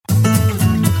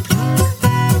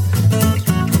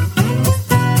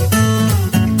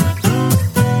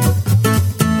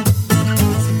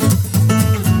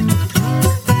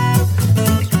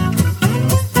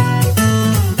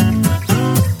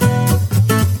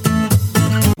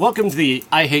Welcome to the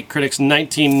I Hate Critics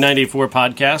 1994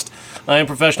 podcast. I am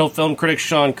professional film critic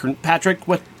Sean Patrick.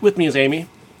 With me is Amy.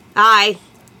 Hi.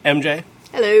 MJ.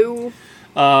 Hello.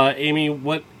 Amy,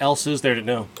 what else is there to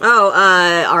know?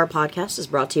 Our podcast is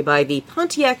brought to you by the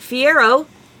Pontiac Fiero.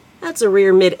 That's a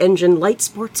rear mid-engine light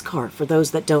sports car, for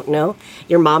those that don't know.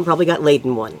 Your mom probably got laid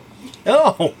in one.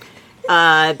 Oh!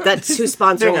 That's who's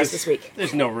sponsoring us this week.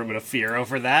 There's no room in a Fiero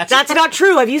for that. That's not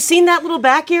true. Have you seen that little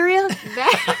back area?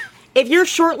 If you're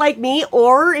short like me,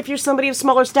 or if you're somebody of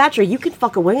smaller stature, you can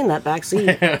fuck away in that back seat.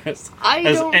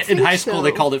 In high school,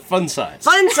 they called it fun size.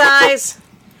 Fun size!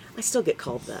 I still get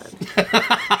called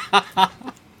that.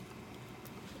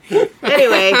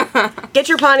 Anyway, get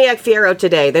your Pontiac Fiero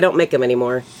today. They don't make them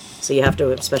anymore, so you have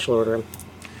to special order them.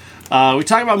 We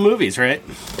talk about movies, right?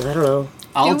 I don't know.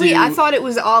 I thought it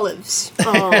was olives.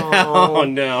 Oh,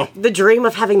 no. The dream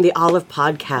of having the Olive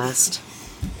podcast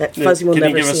that Fuzzy will never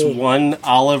see. Can you give us one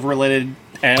olive-related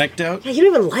anecdote? Yeah, you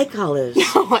don't even like olives.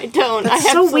 No, I don't. That's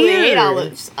I so absolutely weird. hate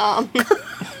olives.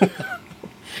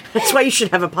 That's why you should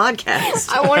have a podcast.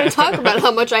 I want to talk about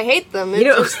how much I hate them.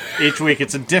 Each week,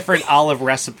 it's a different olive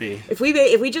recipe. If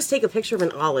we just take a picture of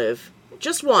an olive,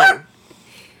 just one,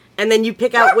 and then you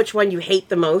pick out which one you hate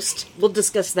the most, we'll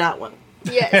discuss that one.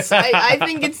 Yes, I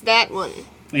think it's that one.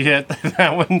 Yeah,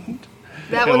 that one.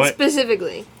 That one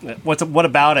specifically. What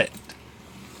about it?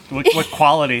 What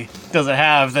quality does it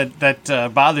have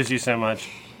that bothers you so much?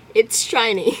 It's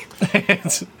shiny.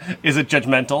 Is it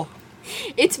judgmental?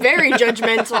 It's very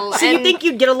judgmental. So you think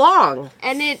you'd get along?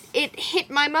 And it hit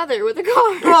my mother with a car.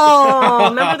 Oh,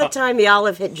 remember the time the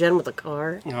olive hit Jen with a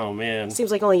car? Oh, man.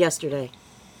 Seems like only yesterday.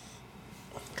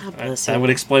 God bless you. That would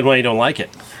explain why you don't like it.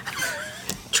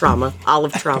 Trauma.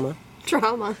 Olive trauma.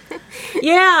 Trauma.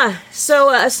 Yeah.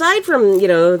 So aside from,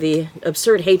 the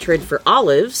absurd hatred for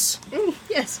olives,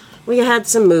 yes, we had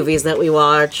some movies that we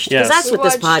watched. Because Yes. that's what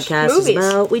this podcast is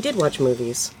about. We did watch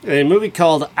movies. A movie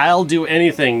called I'll Do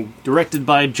Anything, directed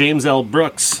by James L.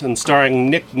 Brooks and starring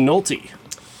Nick Nolte.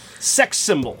 Sex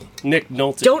symbol, Nick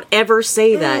Nolte. Don't ever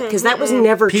say that, because that was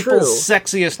never People's true.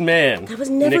 sexiest man. That was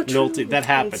never Nick true. Nolte. That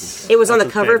happened. It was on That's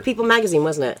the cover thing. of People magazine,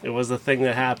 wasn't it? It was the thing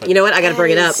that happened. You know what? I gotta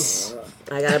bring it up. Yes.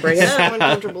 I gotta bring it So up.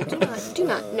 uncomfortable. Do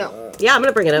not. No. Yeah, I'm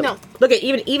gonna bring it up. No. Look at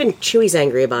even Chewy's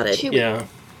angry about it. Chewy. Yeah,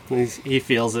 he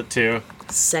feels it too.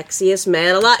 Sexiest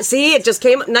man alive. See, it just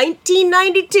came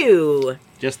 1992.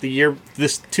 Just 2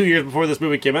 years before this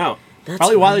movie came out. That's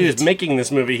Probably while he right. was making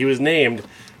this movie, he was named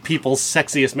People's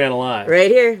Sexiest Man Alive. Right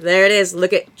here. There it is.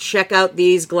 Check out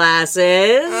these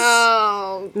glasses.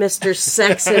 Oh. Mr.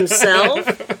 Sex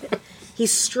himself.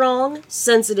 He's strong,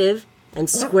 sensitive, and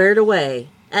squared away.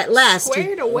 At last,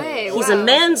 Squared away. he's wow. a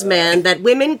man's man that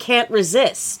women can't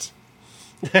resist.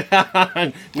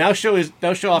 Now show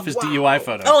off his DUI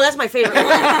photo. Oh, that's my favorite one.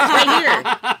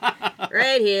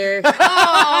 Right here.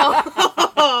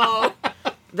 Oh,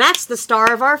 That's the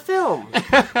star of our film.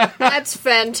 that's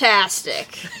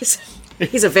fantastic.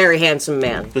 He's a very handsome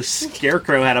man. The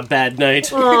Scarecrow had a bad night.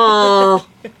 Oh,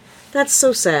 that's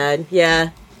so sad. Yeah.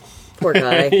 Poor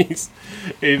guy.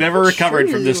 He never recovered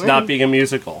from this not being a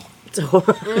musical.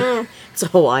 It's a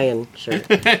Hawaiian shirt.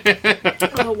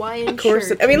 A Hawaiian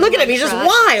shirt. I mean, look at him. He's just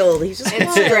wild. He's just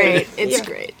It's wild. great. It's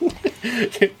great.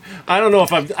 I don't know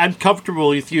if I'm comfortable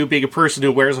with you being a person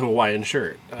who wears a Hawaiian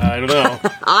shirt. I don't know.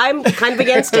 I'm kind of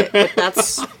against it, but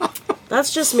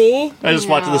that's just me. I just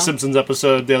watched the Simpsons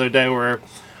episode the other day where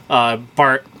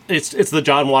Bart. It's the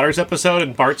John Waters episode,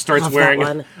 and Bart starts Love that wearing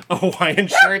one. a Hawaiian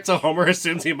shirt, so Homer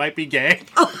assumes he might be gay.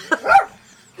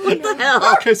 What the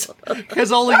hell?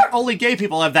 Because only gay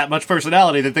people have that much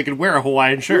personality that they can wear a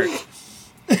Hawaiian shirt.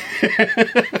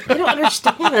 I don't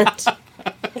understand.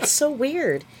 It's so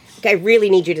weird. Okay, I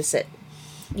really need you to sit.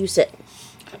 You sit.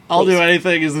 I'll Do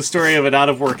Anything is the story of an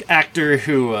out-of-work actor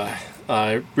who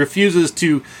refuses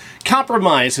to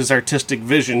compromise his artistic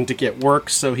vision to get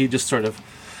work, so he just sort of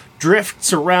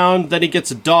drifts around. Then he gets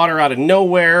a daughter out of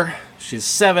nowhere. She's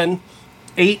 7,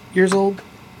 8 years old.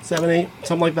 7, 8,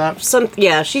 something like that.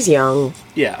 Yeah, she's young.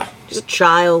 Yeah. She's a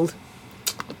child.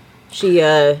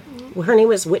 Her name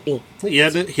was Whittni. He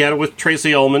had it with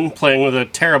Tracy Ullman playing with a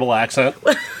terrible accent.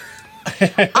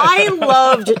 I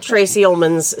loved Tracy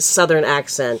Ullman's southern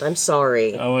accent. I'm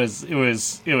sorry. It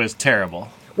was terrible.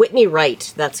 Whittni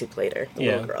Wright, that's who played her. The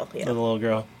Yeah, little girl. Yeah. the little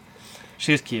girl.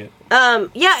 She's cute.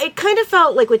 Yeah, it kind of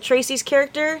felt like with Tracy's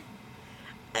character,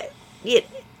 we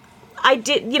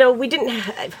didn't.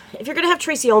 If you're gonna have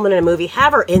Tracy Ullman in a movie,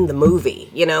 have her in the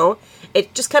movie.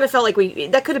 It just kind of felt like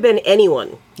that could have been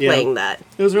anyone playing that.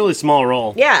 It was a really small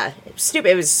role. Yeah, it was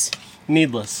stupid. It was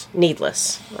Needless,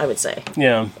 I would say.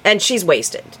 Yeah. And she's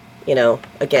wasted.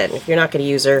 Again, if you're not going to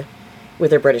use her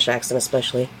with her British accent,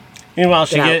 especially. Meanwhile,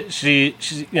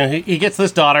 he gets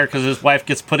this daughter because his wife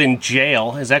gets put in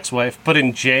jail. His ex-wife put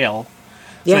in jail,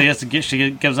 so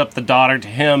she gives up the daughter to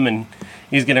him, and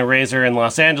he's going to raise her in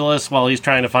Los Angeles while he's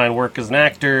trying to find work as an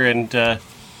actor, and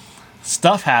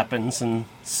stuff happens, and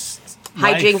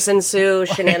hijinks ensue,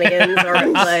 shenanigans are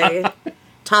in play,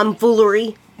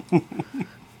 tomfoolery.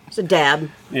 It's a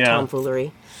dab,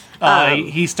 tomfoolery.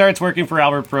 He starts working for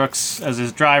Albert Brooks as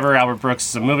his driver. Albert Brooks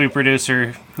is a movie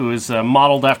producer who is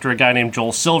modeled after a guy named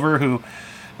Joel Silver, who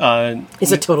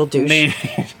is a total douche.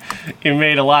 He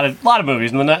made a lot of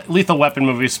movies, the Lethal Weapon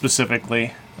movies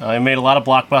specifically. He made a lot of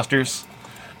blockbusters,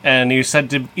 and he's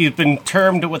been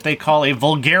termed what they call a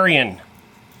vulgarian.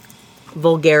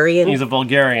 Vulgarian? He's a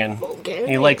vulgarian.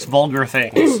 He likes vulgar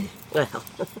things. Well,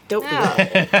 don't do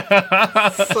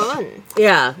that. Fun.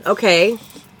 Yeah, okay.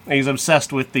 He's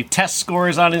obsessed with the test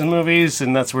scores on his movies,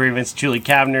 and that's where he meets Julie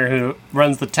Kavner, who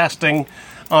runs the testing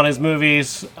on his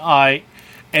movies. And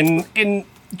in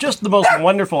just the most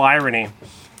wonderful irony,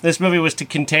 this movie was to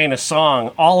contain a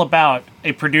song all about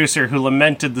a producer who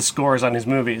lamented the scores on his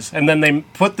movies. And then they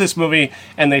put this movie,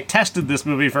 and they tested this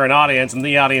movie for an audience, and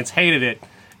the audience hated it.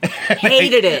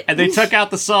 And they took out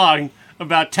the song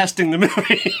about testing the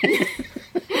movie.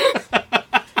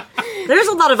 There's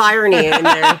a lot of irony in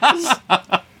there.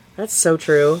 That's so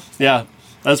true. Yeah,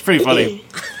 that's pretty funny.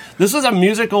 This was a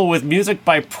musical with music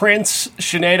by Prince,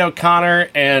 Sinead O'Connor,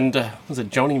 and was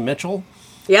it Joni Mitchell?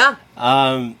 Yeah.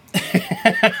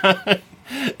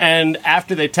 And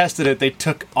after they tested it, they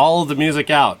took all of the music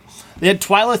out. They had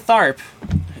Twyla Tharp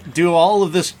do all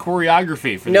of this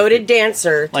choreography for noted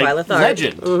dancer, Twyla Tharp,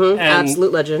 legend, and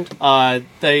absolute legend.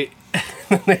 They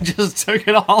just took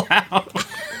it all out.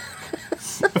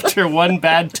 After one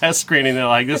bad test screening, they're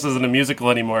like, "This isn't a musical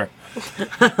anymore."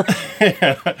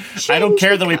 I don't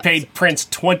care that we paid Prince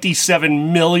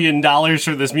 $27 million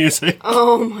for this music.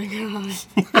 Oh my god!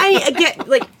 I get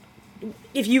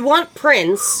if you want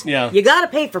Prince, you gotta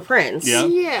pay for Prince.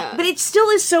 Yeah. But it still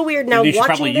is so weird now. You should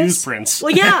watching probably this, use Prince.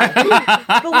 Well, yeah.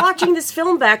 But watching this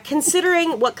film back,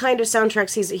 considering what kind of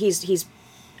soundtracks he's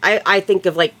I think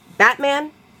of like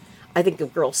Batman. I think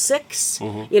of Girl 6,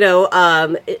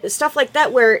 stuff like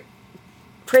that where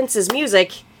Prince's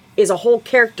music is a whole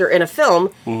character in a film.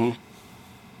 Mm-hmm.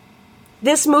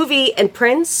 This movie and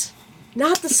Prince,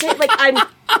 not the same.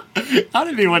 How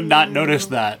did anyone not notice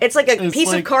that? It's like a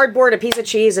piece of cardboard, a piece of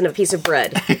cheese, and a piece of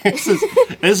bread.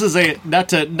 This is a not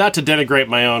to denigrate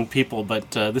my own people,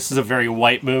 but this is a very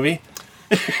white movie.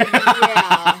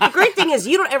 Yeah. The great thing is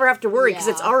you don't ever have to worry because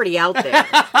it's already out there.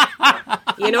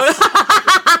 You know?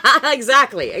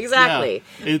 Exactly. Yeah.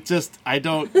 It's just I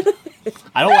don't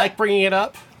like bringing it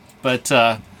up, but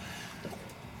I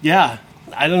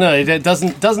don't know. It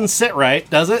doesn't sit right,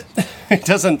 does it? It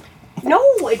doesn't. No,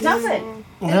 it doesn't.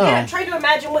 No. I'm trying to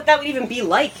imagine what that would even be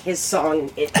like. His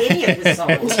song, any of his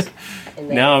songs.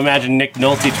 Now imagine Nick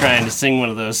Nolte trying to sing one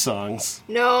of those songs.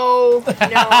 No.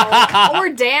 Or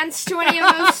dance to any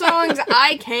of those songs.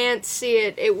 I can't see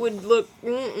it. It would look.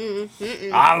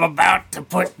 I'm about to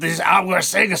put this. I'm going to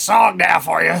sing a song now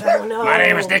for you. Oh, no. My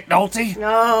name is Nick Nolte.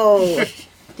 No.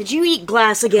 Did you eat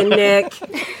glass again, Nick?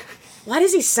 Why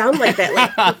does he sound like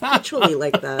that? Perpetually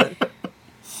like that.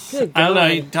 Good God. I don't know.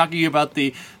 You're talking about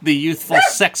the youthful,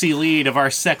 sexy lead of our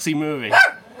sexy movie.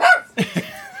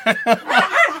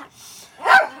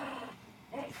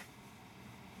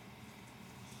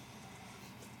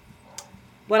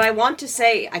 What I want to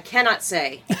say, I cannot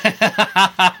say.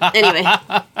 Anyway.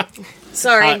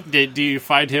 Sorry. Do you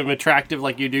find him attractive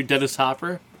like you do Dennis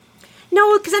Hopper?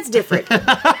 No, because that's different.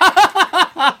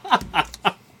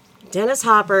 Dennis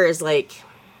Hopper is like...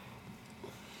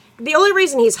 The only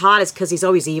reason he's hot is because he's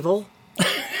always evil.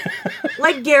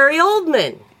 Like Gary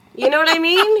Oldman. You know what I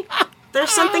mean? There's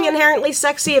something inherently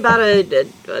sexy about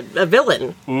a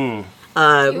villain. You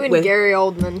and Gary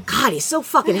Oldman. God, he's so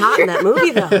fucking hot in that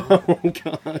movie, though. Oh,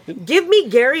 God. Give me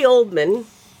Gary Oldman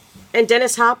and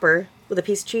Dennis Hopper with a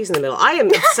piece of cheese in the middle. I am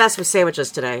obsessed with sandwiches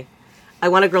today. I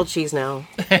want a grilled cheese now.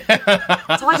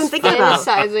 That's all I've been thinking about.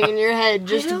 Fantasizing in your head,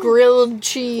 just grilled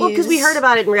cheese. Well, because we heard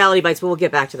about it in Reality Bites, but we'll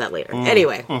get back to that later.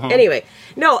 Anyway,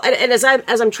 no, and as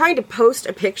I'm trying to post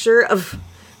a picture of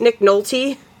Nick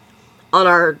Nolte on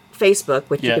our Facebook,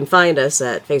 which you can find us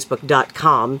at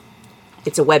facebook.com.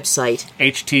 It's a website.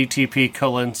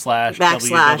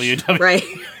 http://www. Right.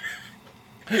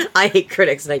 I Hate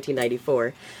Critics,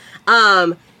 1994.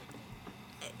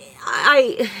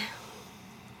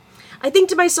 I think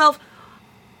to myself,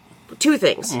 two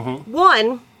things.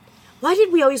 One, why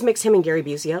did we always mix him and Gary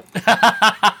Busey up?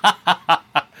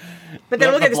 But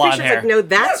then look at this blonde picture, it's hair. like, no,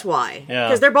 that's why. Yeah.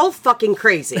 Because they're both fucking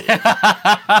crazy.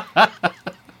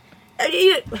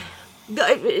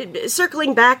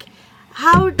 Circling back,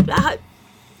 how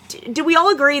do we all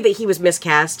agree that he was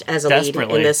miscast as a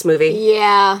Desperately. lead in this movie?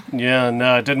 Yeah. Yeah,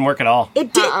 no, it didn't work at all.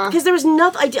 It did, because there was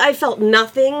nothing, I felt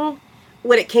nothing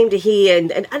when it came to he,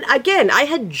 and again, I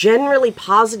had generally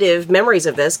positive memories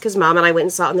of this, because Mom and I went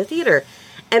and saw it in the theater,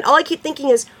 and all I keep thinking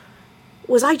is,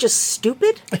 was I just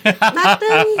stupid back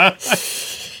then?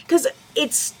 Because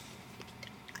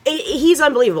he's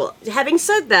unbelievable. Having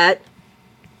said that,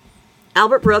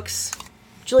 Albert Brooks,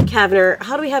 Julie Kavner,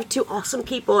 how do we have two awesome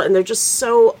people and they're just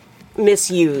so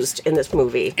misused in this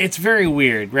movie? It's very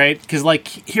weird, right? Because, like,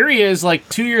 here he is, like,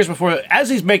 2 years before, as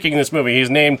he's making this movie, he's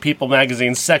named People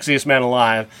Magazine's Sexiest Man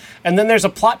Alive. And then there's a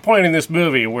plot point in this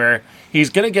movie where he's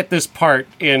going to get this part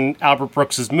in Albert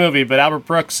Brooks' movie, but Albert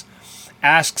Brooks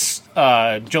asks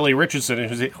Jolie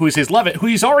Richardson, who's his love it, who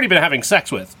he's already been having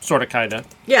sex with, sort of, kind of.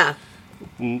 Yeah.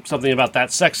 Something about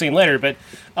that sex scene later, but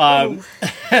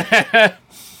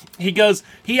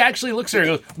he actually looks at her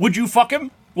and goes, would you fuck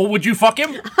him? Well, would you fuck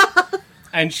him?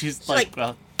 And she's like,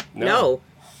 well, no.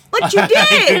 But you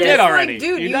did! You did already. Like,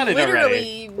 dude, you you done it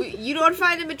literally, you don't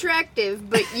find him attractive,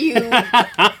 but you...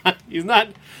 He's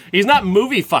not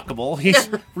movie fuckable. He's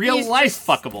real life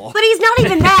fuckable. But he's not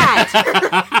even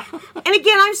that. And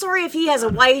again, I'm sorry if he has a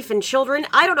wife and children.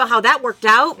 I don't know how that worked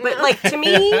out, but like to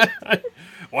me,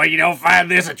 Well, you don't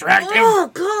find this attractive? oh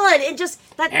god, it just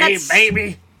Hey, that's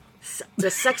baby.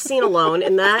 the sex scene alone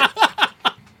in that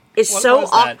is What so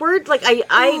was that? awkward. Like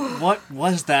I What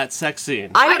was that sex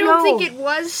scene? don't I don't know. think it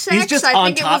was sex. He's just I on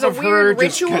think it top was a of her, weird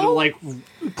just ritual. kind of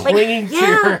like clinging to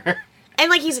yeah. her. And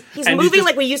like he's And he moving just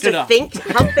like we used did to a- think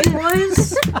humping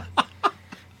was.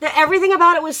 Everything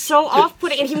about it was so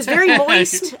off-putting, and he was very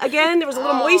moist. Again, there was a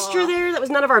little moisture there that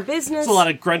was none of our business. There's a lot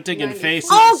of grunting and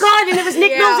faces. Oh god, and it was Nick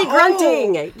Yeah. Nolte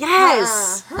grunting.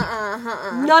 Yes.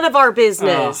 None of our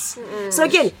business. So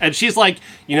again, And she's like,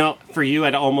 for you,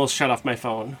 I'd almost shut off my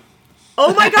phone.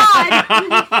 oh my god.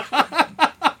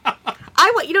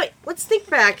 Let's think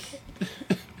back.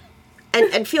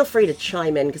 And feel free to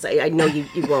chime in because I know you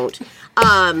won't.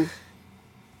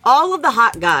 All of the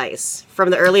hot guys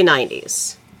from the early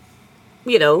 90s,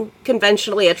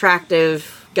 conventionally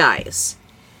attractive guys,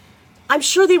 I'm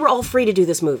sure they were all free to do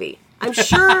this movie. I'm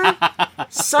sure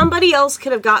somebody else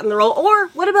could have gotten the role. Or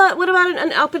what about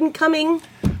an up and coming?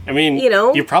 I mean,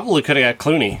 you probably could have got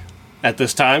Clooney at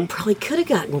this time. Probably could have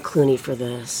gotten Clooney for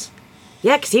this.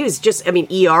 Yeah, because he was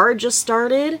ER just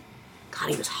started. God,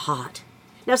 he was hot.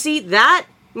 Now, see, that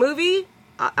movie,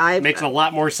 Makes a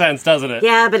lot more sense, doesn't it?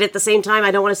 yeah, but at the same time, I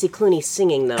don't want to see Clooney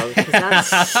singing, though, because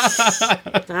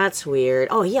that's weird.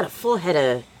 Oh, he had a full head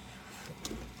of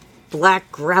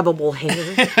black, grabbable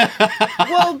hair.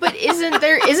 Well, but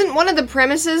isn't one of the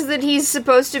premises that he's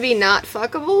supposed to be not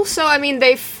fuckable? So I mean,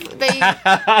 they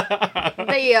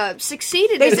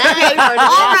succeeded in that.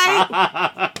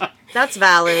 All right. That's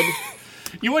valid.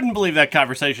 You wouldn't believe that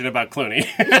conversation about Clooney.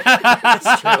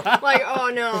 That's true. Like,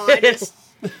 oh no, I just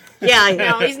Yeah,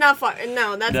 no, he's not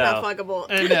no, that's not fuckable.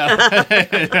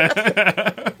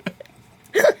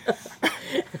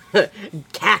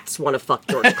 Cats want to fuck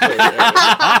George Clooney.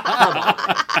 Come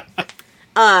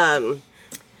on.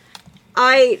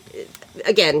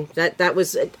 That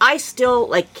was. I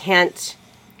still can't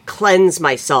cleanse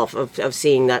myself of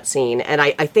seeing that scene, and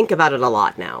I think about it a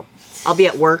lot now. I'll be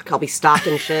at work, I'll be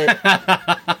stocking shit,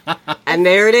 and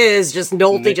there it is, just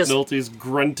Nolte, Nick Nolte's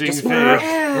grunting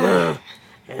face.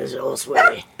 It's all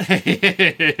sweaty.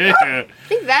 I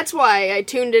think that's why I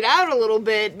tuned it out a little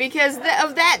bit, because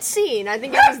of that scene. I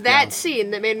think it was that scene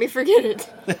that made me forget it.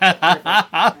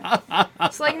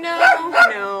 It's like,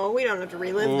 no, we don't have to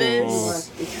relive this.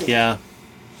 Yeah.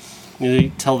 You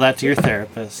tell that to your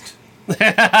therapist.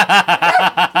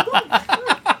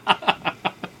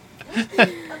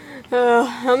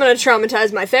 I'm gonna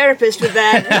traumatize my therapist with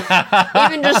that.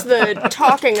 Even just the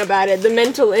talking about it, the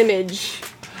mental image.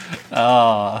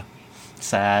 Oh,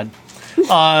 sad.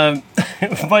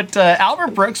 But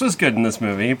Albert Brooks was good in this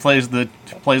movie. He plays the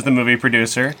movie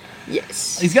producer.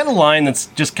 Yes. He's got a line that's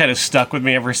just kind of stuck with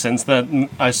me ever since that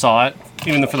I saw it,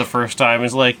 even for the first time.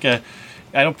 It's like, I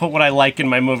don't put what I like in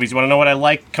my movies. You want to know what I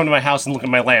like? Come to my house and look at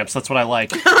my lamps. That's what I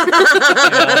like.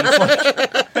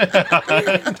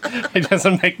 He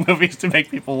doesn't make movies to make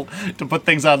people to put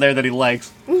things on there that he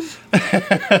likes.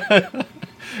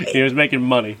 He was making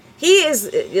money. He is,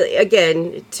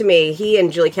 again, to me, he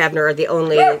and Julie Kavner are the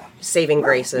only saving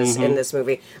graces in this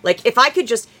movie. Like, if I could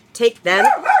just take them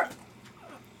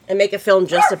and make a film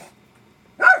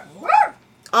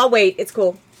I'll wait, it's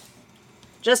cool.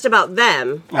 Just about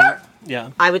them,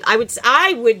 Yeah. I would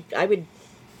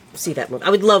see that movie. I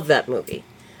would love that movie.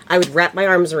 I would wrap my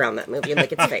arms around that movie and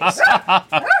lick its face.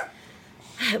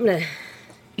 I'm gonna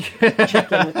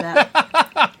check in with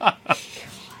that.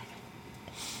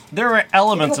 There were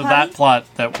elements of that plot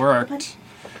that worked.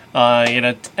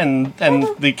 And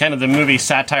the kind of the movie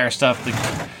satire stuff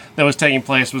that was taking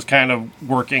place was kind of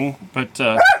working, but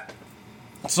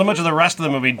so much of the rest of the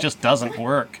movie just doesn't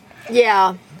work.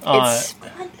 Yeah, it's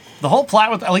the whole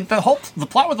plot with the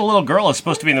plot with the little girl is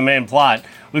supposed to be the main plot.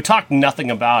 We talked nothing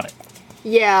about it.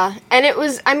 yeah, and it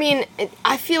was. I mean,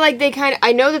 I feel like they kind of.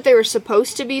 I know that they were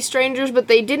supposed to be strangers, but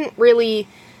they didn't really.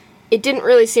 It didn't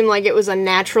really seem like it was a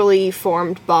naturally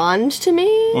formed bond to me.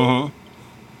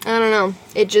 Mm-hmm. I don't know.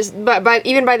 It just, but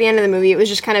even by the end of the movie, it was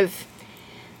just kind of,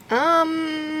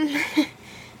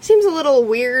 seems a little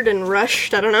weird and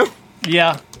rushed. I don't know.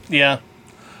 Yeah.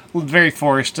 Very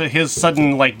forced. His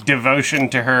sudden, devotion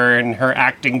to her and her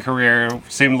acting career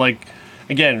seemed like,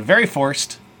 again, very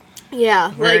forced.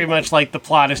 Yeah. Very much like the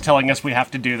plot is telling us we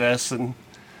have to do this, and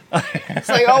it's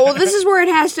like, oh, well, this is where it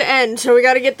has to end, so we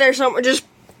gotta get there somewhere. Just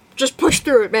push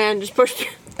through it, man. Just push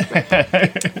through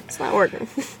it. It's not working.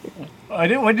 What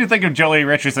do you think of Jolie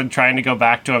Richardson trying to go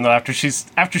back to him, though, after she's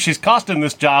cost him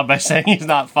this job by saying he's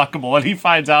not fuckable, and he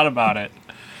finds out about it?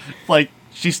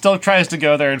 She still tries to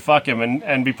go there and fuck him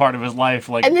and be part of his life.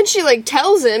 And then she,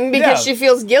 tells him because she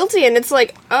feels guilty, and it's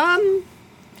like,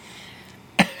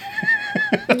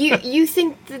 you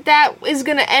think that is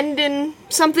gonna end in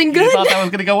something good? You thought that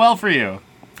was gonna go well for you.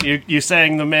 You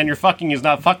saying the man you're fucking is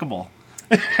not fuckable.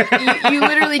 You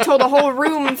literally told a whole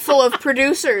room full of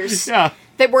producers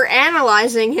that were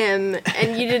analyzing him,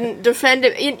 and you didn't defend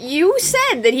him. You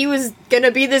said that he was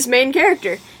gonna be this main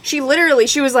character. She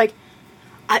was like,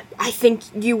 I think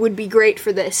you would be great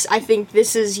for this. I think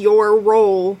this is your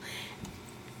role.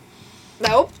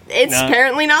 Nope, it's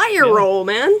apparently not your role,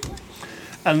 man.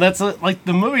 And that's the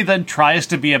movie then tries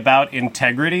to be about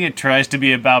integrity. It tries to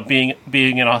be about being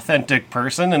an authentic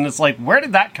person, and it's like, where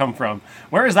did that come from?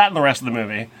 Where is that in the rest of the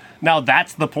movie? Now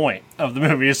that's the point of the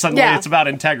movie. Is suddenly it's about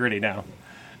integrity now.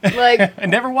 It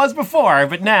never was before,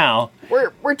 but now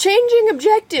we're changing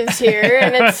objectives here,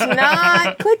 and it's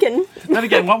not clicking. Then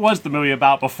again, what was the movie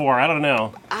about before? I don't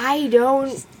know. I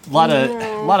don't. A lot of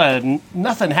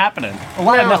nothing happening. A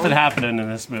lot of nothing happening in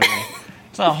this movie.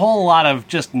 It's a whole lot of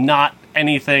just not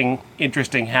anything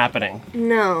interesting happening.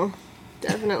 No,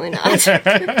 definitely not. Just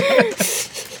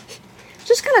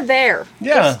kind of there.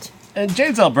 Yeah. And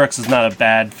James L. Brooks is not a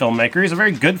bad filmmaker. He's a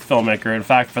very good filmmaker, in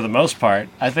fact, for the most part.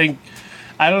 I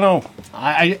don't know.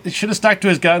 I should have stuck to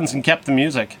his guns and kept the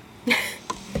music.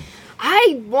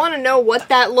 I want to know what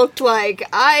that looked like.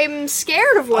 I'm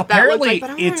scared of what that looked like, but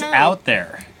I Apparently, it's out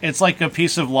there. It's like a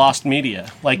piece of lost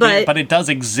media. But it does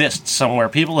exist somewhere.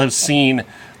 People have seen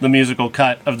the musical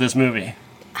cut of this movie.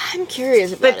 I'm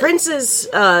curious about But Prince's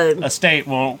estate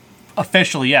won't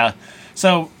officially,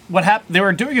 So what happened? They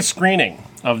were doing a screening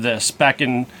of this back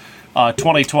in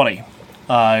 2020,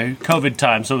 COVID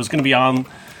time. So it was going to be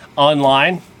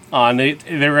online. They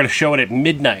were going to show it at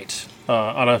midnight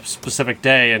on a specific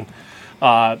day, and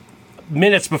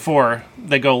minutes before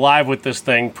they go live with this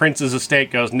thing, Prince's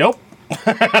estate goes, nope.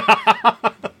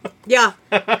 Yeah.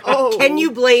 Oh. Can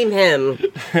you blame him?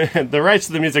 The rights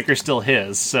to the music are still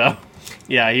his, so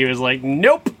yeah, he was like,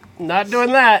 nope, not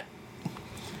doing that.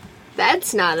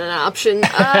 That's not an option.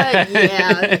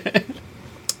 Yeah.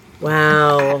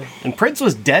 Wow. And Prince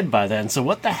was dead by then, so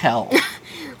what the hell?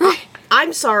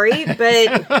 I'm sorry,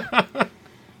 but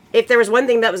if there was one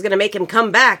thing that was going to make him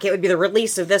come back, it would be the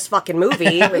release of this fucking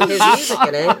movie with his music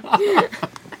in it.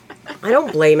 I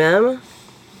don't blame him.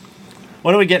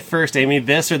 What do we get first, Amy?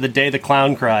 This or The Day the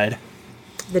Clown Cried?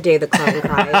 The Day the Clown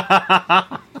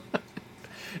Cried.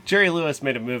 Jerry Lewis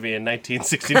made a movie in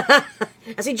 1969.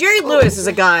 I see, Jerry Lewis is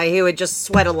a guy who would just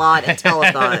sweat a lot at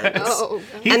telethons.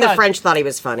 The French thought he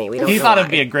was funny. He thought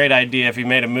it'd be a great idea if he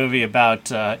made a movie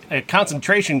about a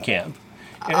concentration camp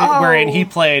wherein he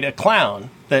played a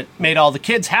clown that made all the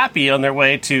kids happy on their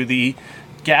way to the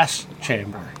gas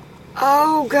chamber.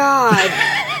 Oh, God.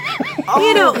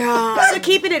 God. So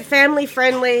keeping it family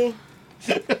friendly.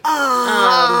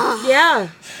 Yeah.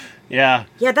 Yeah.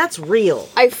 Yeah, that's real.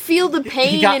 I feel the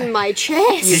pain in my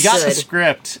chest. He got the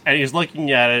script, and he's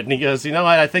looking at it, and he goes, you know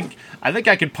what, I think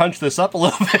I could punch this up a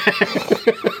little bit.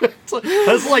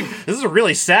 This is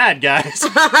really sad, guys.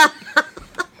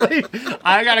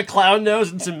 I got a clown nose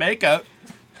and some makeup.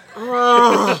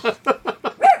 Oh.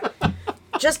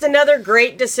 Just another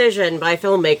great decision by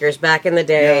filmmakers back in the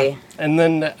day. Yeah. And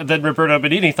then Roberto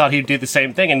Benigni thought he'd do the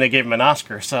same thing, and they gave him an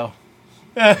Oscar, so...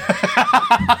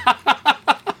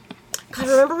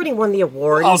 God, remember when he won the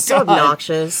award? He was so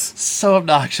obnoxious. So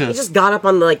obnoxious. He just got up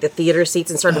on the theater seats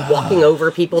and started walking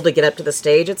over people to get up to the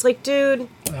stage. It's like, dude.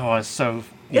 Oh, it's so...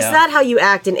 Is that how you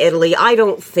act in Italy? I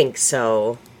don't think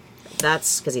so.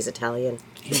 That's because he's Italian.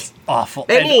 He's awful.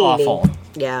 And awful.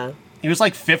 Yeah. He was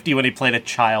 50 when he played a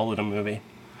child in a movie.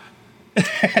 Is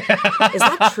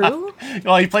that true?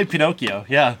 Well, he played Pinocchio,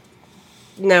 yeah.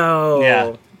 No.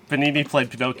 Yeah. Benigni played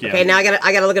Pinocchio. Okay, now I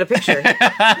gotta look at a picture.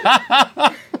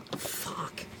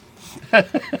 Fuck.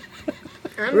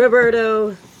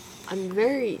 Roberto. I'm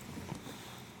very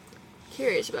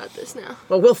curious about this now.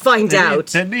 Well, we'll find out.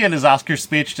 Didn't he in his Oscar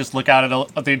speech just look out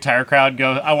at the entire crowd and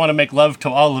go, I want to make love to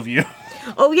all of you?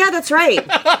 Oh, yeah, that's right.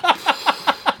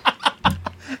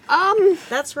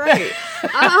 That's right.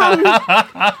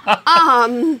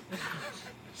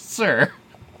 Sir.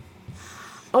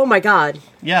 Oh my god.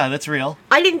 Yeah, that's real.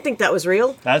 I didn't think that was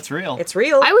real. That's real. It's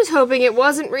real. I was hoping it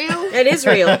wasn't real. It is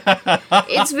real.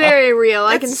 It's very real.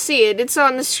 I can see it. It's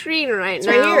on the screen right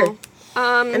now. Right here.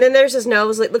 And then there's his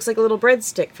nose. It looks like a little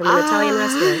breadstick from an Italian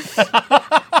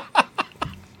restaurant.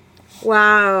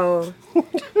 Wow.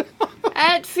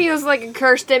 That feels like a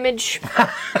cursed image.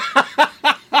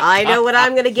 I know what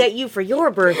I'm going to get you for your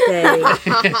birthday.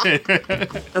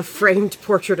 A framed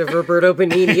portrait of Roberto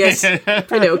Benigni as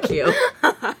Pinocchio.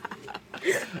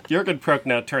 Jürgen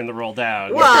Prochnow turned the role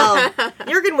down. Well,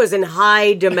 Jürgen was in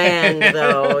high demand,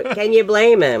 though. Can you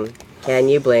blame him? Can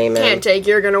you blame him? Can't take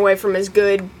Jürgen away from his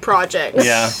good projects.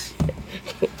 Yeah.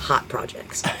 Hot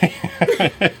projects.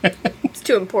 It's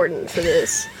too important for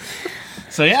this.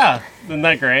 So yeah, isn't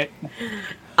that great?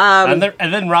 And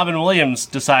then Robin Williams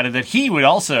decided that he would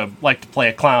also like to play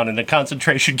a clown in a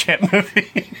concentration camp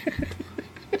movie.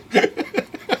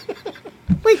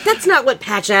 Wait, that's not what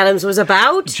Patch Adams was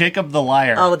about. Jacob the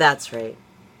Liar. Oh, that's right.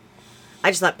 I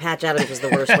just thought Patch Adams was the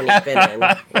worst one he's been in,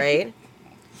 right?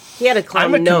 He had a clown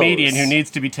I'm a nose. comedian who needs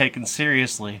to be taken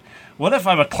seriously. What if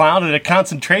I'm a clown at a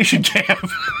concentration camp?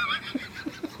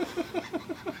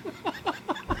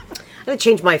 I'm going to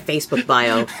change my Facebook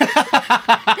bio.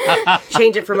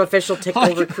 Change it from official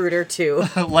tickle recruiter to...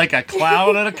 Like a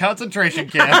clown at a concentration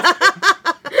camp.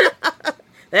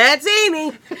 That's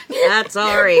Amy. That's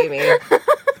our Amy.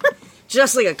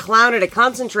 Just like a clown at a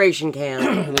concentration camp.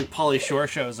 And then Pauly Shore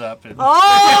shows up. And...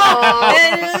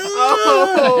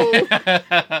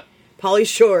 Pauly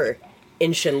Shore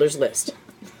in Schindler's List.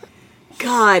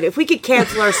 God, if we could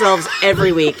cancel ourselves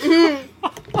every week,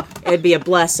 it'd be a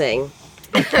blessing.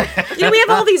 We have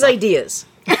all these ideas.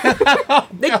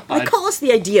 They call us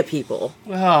the idea people.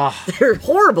 They're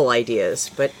horrible ideas,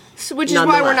 but Which is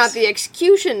why we're not the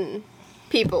execution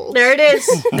people. There it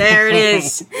is. There it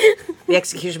is. The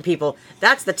execution people.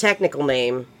 That's the technical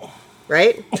name,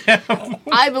 right?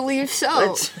 I believe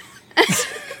so.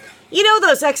 You know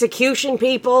those execution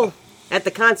people at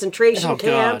the concentration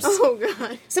camps? Oh,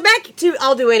 God. So back to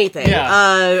I'll Do Anything.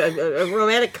 Yeah. A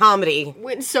romantic comedy.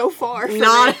 Went so far from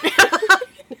Not,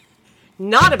 it.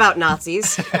 not about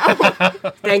Nazis.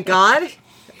 Thank God.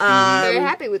 Very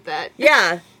happy with that.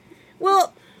 Yeah.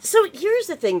 Well, so here's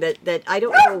the thing that I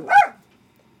don't know.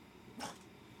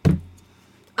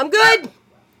 I'm good.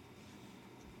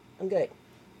 I'm good.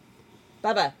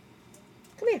 Bubba.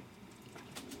 Come here.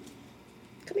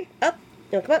 Come here. Up.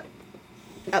 No, come up.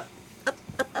 Up. Up,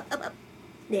 up, up, up, up.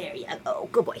 There you go.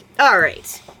 Good boy. All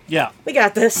right. Yeah. We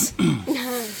got this.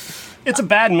 It's a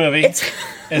bad movie.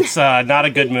 It's not a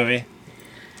good movie.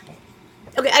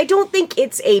 Okay, I don't think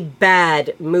it's a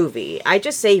bad movie. I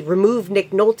just say remove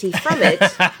Nick Nolte from it.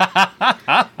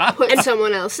 Put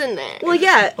someone else in there. Well,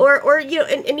 yeah, or you know,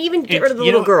 and even get rid of the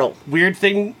little girl. Weird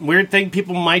thing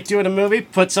people might do in a movie: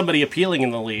 put somebody appealing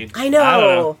in the lead. I know. I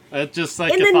don't know. It's just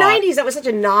like in the '90s, that was such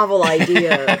a novel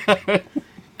idea.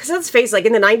 Because let's face, like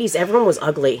in the '90s, everyone was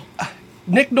ugly.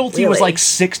 Nick Nolte was like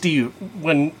 60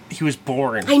 when he was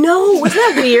born. I know. Wasn't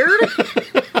that weird?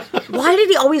 Why did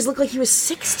he always look like he was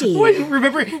 60? Wait,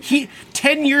 remember,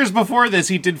 10 years before this,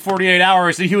 he did 48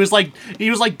 Hours, and he was like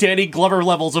Danny Glover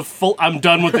levels of full, I'm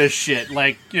done with this shit.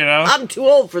 Like, you know? I'm too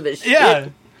old for this shit. Yeah.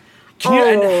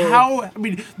 And how,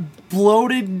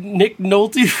 bloated Nick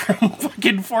Nolte from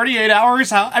fucking 48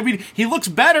 Hours, he looks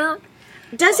better.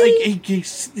 Does he? Like, he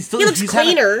looks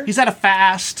cleaner. He's had a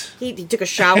fast. He took a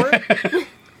shower.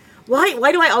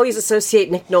 Why do I always associate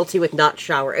Nick Nolte with not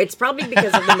shower? It's probably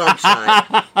because of the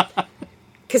mugshot.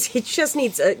 Because he just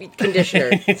needs a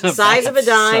conditioner. Size of a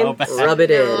dime, rub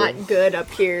it in. Not good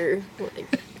up here.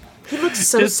 He looks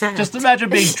so sad. Just imagine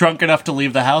being drunk enough to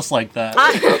leave the house like that.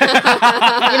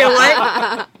 You know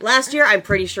what? Last year, I'm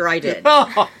pretty sure I did.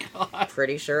 Oh, God.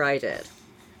 Pretty sure I did.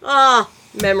 Ah,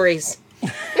 memories.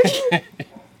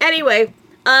 Anyway,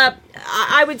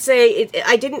 I would say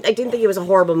I didn't think it was a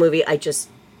horrible movie. I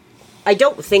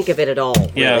don't think of it at all.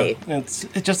 Really. Yeah,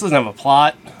 it just doesn't have a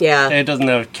plot. Yeah, it doesn't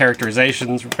have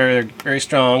characterizations very very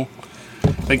strong.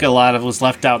 I think a lot of it was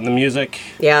left out in the music.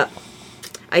 Yeah,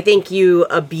 I think you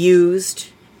abused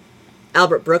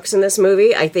Albert Brooks in this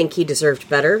movie. I think he deserved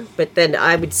better, but then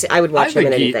I would watch him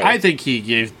in anything. I think he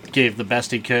gave the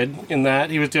best he could in that.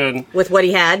 He was doing with what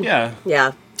he had. Yeah.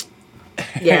 Yeah.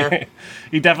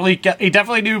 He definitely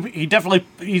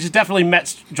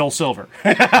met Joel Silver.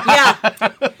 Yeah.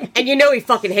 And he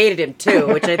fucking hated him too,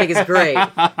 which I think is great.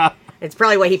 It's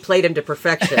probably why he played him to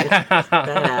perfection. That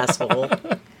asshole.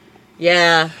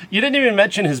 Yeah. You didn't even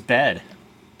mention his bed.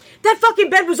 That fucking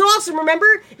bed was awesome, remember?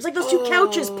 It was like those two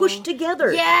couches pushed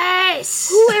together. Yes!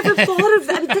 Whoever thought of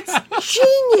that? I mean, that's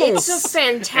genius. It's a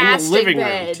fantastic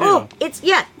bed. Oh, it's,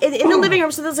 yeah, in the living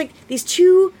room. So there's like these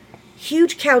two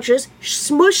huge couches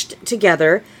smushed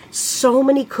together. So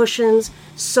many cushions,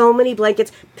 so many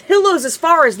blankets, pillows as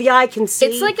far as the eye can see.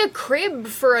 It's like a crib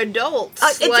for adults.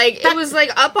 It was like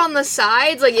up on the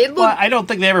sides. Like it looked. Well, I don't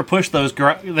think they ever push those.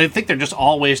 They think they're just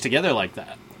always together like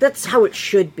that. That's how it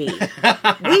should be.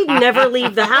 We'd never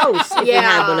leave the house if we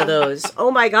had one of those.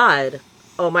 Oh my god.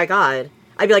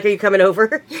 I'd be like, are you coming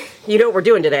over? You know what we're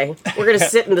doing today. We're going to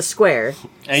sit in the square.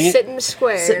 Sit in the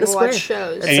square and watch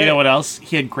shows. And you know what else?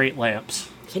 He had great lamps.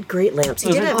 He had great lamps.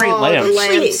 He did have great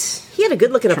lamps. He had a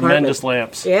good looking apartment. Tremendous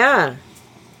lamps. Yeah.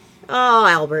 Oh,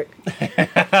 Albert.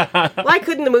 Why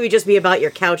couldn't the movie just be about your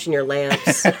couch and your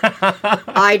lamps?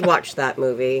 I'd watch that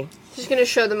movie. Just gonna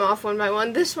show them off one by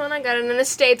one. This one I got in an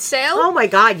estate sale. Oh my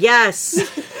god, yes.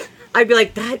 I'd be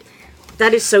like,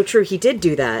 that is so true. He did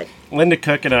do that. Linda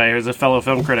Cook and I, who's a fellow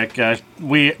film critic,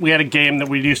 we had a game that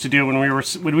we used to do when we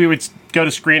would go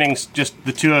to screenings, just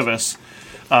the two of us,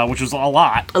 which was a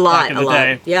lot back in the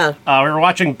day. Yeah. We were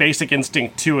watching Basic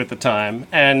Instinct 2 at the time,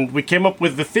 and we came up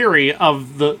with the theory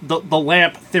of the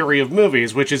lamp theory of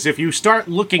movies, which is if you start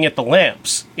looking at the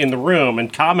lamps in the room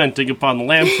and commenting upon the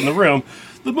lamps in the room,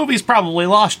 the movie's probably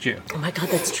lost you. Oh my god,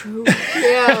 that's true.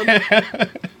 Yeah.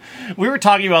 We were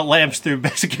talking about lamps through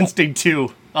Basic Instinct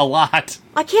 2 a lot.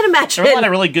 I can't imagine. There were a lot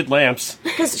of really good lamps.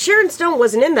 Because Sharon Stone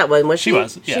wasn't in that one, was she? She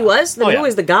was, yeah. She was? Then who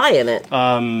was the guy in it?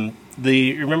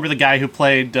 Remember the guy who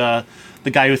played, the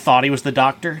guy who thought he was the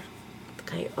doctor?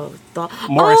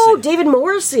 Morrissey. David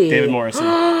Morrissey. David Morrissey.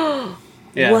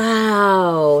 Yeah.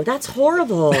 Wow, that's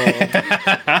horrible.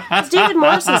 'Cause David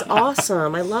Morrissey's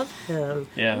awesome. I love him.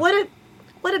 Yeah.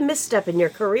 What a misstep in your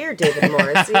career, David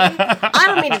Morrissey. I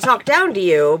don't mean to talk down to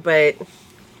you, but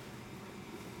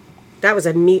that was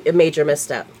a major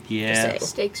misstep. Yeah.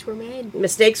 Mistakes were made.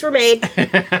 Mistakes were made.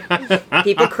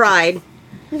 People cried.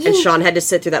 And Sean had to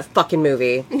sit through that fucking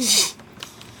movie.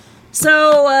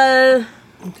 So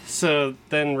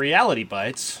then reality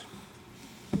bites.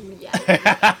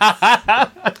 Yeah.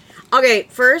 Okay,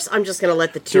 first I'm just going to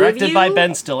let the two of you... Directed by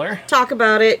Ben Stiller. ...talk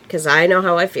about it, because I know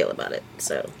how I feel about it,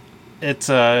 so... It's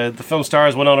the film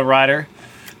stars Winona Ryder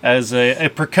as a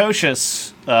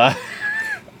precocious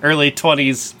early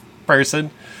 20s person,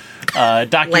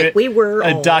 like we were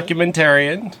a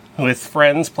documentarian with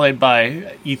friends played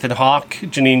by Ethan Hawke,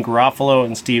 Janeane Garofalo,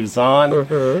 and Steve Zahn,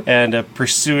 and a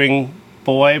pursuing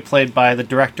boy played by the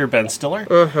director Ben Stiller.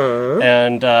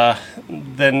 And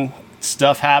then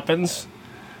stuff happens,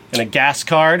 and a gas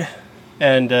card,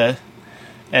 and a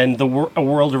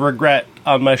world of regret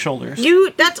on my shoulders.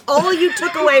 That's all you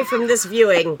took away from this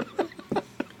viewing.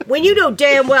 When you know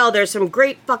damn well there's some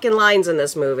great fucking lines in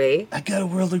this movie. I got a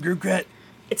world of regret.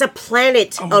 It's a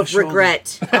planet of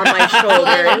regret on my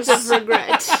shoulders. Planet of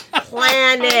regret.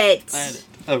 Planet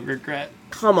of regret.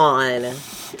 Come on.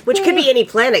 Which could be any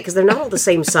planet, because they're not all the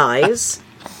same size.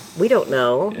 We don't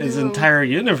know. His entire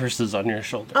universe is on your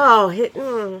shoulder. Oh,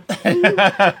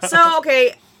 So,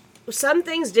 okay... Some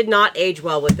things did not age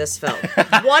well with this film.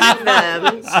 One of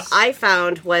them I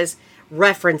found was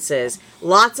references.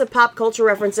 Lots of pop culture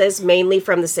references, mainly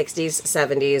from the 60s,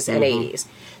 70s, and 80s.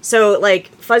 So,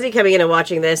 like, Fuzzy coming in and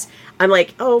watching this, I'm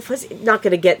like, oh, Fuzzy, not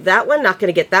going to get that one, not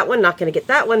going to get that one, not going to get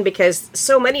that one, because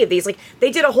so many of these, like, they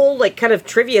did a whole, like, kind of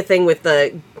trivia thing with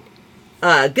the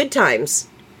Good Times.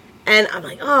 And I'm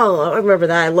like, oh, I remember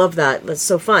that, I love that, that's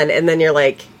so fun. And then you're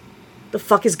like... the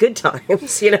fuck is Good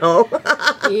Times, you know?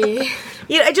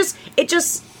 Yeah. It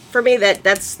just for me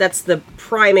that's the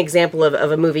prime example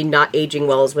of a movie not aging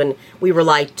well, is when we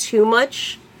rely too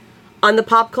much on the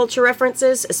pop culture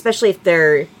references, especially if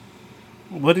they're...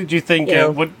 What did you think?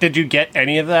 What did you get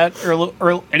any of that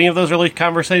any of those early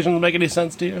conversations make any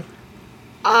sense to you?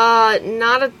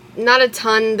 Not a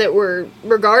ton that were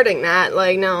regarding that.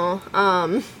 Like, no.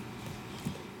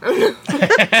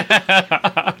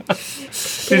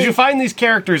 Did you find these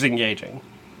characters engaging?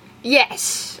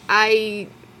 Yes, I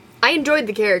enjoyed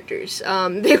the characters.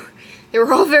 They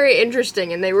were all very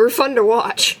interesting, and they were fun to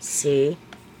watch. See?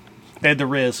 They had the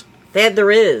Riz. They had the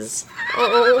Riz.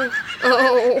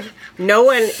 Oh. No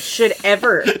one should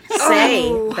ever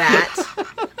say that.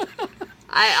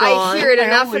 I hear it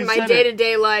enough in my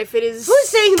day-to-day life. It is... Who's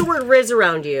saying the word Riz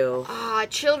around you?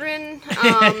 Children.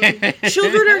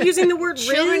 Children are using the word Riz?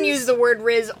 Children use the word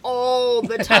Riz all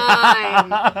the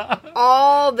time.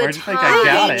 All the Where'd you time. think I got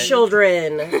I it? hate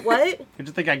children. What? Where'd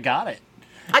you think I got it?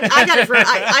 I got it for...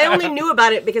 I only knew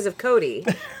about it because of Cody.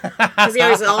 Because he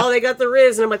always said, oh, they got the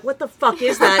Riz. And I'm like, what the fuck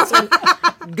is that? So I'm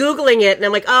Googling it, and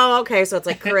I'm like, oh, okay, so it's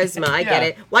like charisma. I get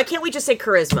it. Why can't we just say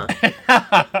charisma?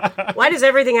 Why does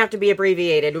everything have to be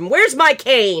abbreviated? And where's my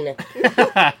cane? All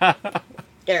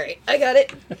right, I got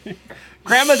it.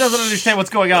 Grandma doesn't understand what's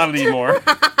going on anymore.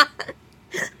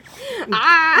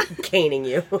 Caning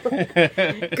you.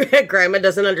 Grandma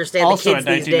doesn't understand Also the kids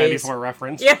a these days. 1994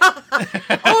 reference. Yeah.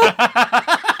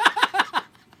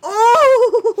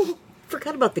 Oh!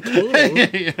 Forgot about the caning.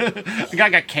 The guy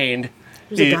got caned.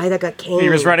 There's a guy that got caned. He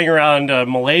was running around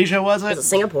Malaysia, was it? Was it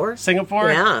Singapore?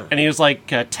 Singapore? Yeah. And he was like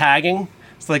tagging.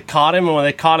 So they caught him, and when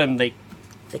they caught him, they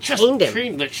just caned him.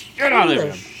 caned the shit out of The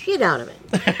him. shit out of it.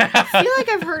 I feel like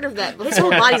I've heard of that His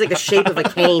before. whole body's like the shape of a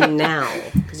cane now.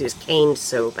 Because he was caned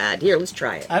so bad. Here, let's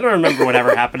try it. I don't remember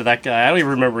whatever happened to that guy. I don't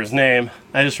even remember his name.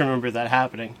 I just remember that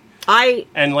happening.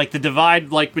 And like the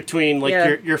divide like between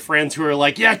like your friends who are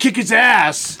like, yeah, kick his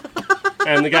ass.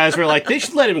 And the guys were like, they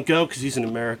should let him go because he's an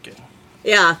American.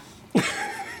 Yeah.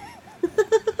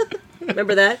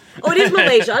 Remember that? Oh, it is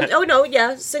Malaysia. Oh, no,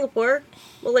 yeah. Singapore,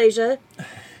 Malaysia.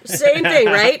 Same thing,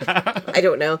 right? I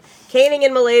don't know. Caning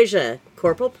in Malaysia.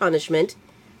 Corporal punishment.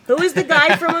 Who is the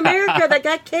guy from America that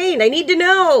got caned? I need to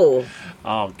know.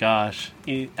 Oh, gosh.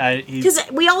 Because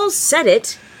we all said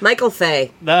it. Michael Fay.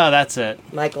 No, that's it.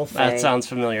 Michael Fay. That sounds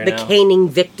familiar the now. The caning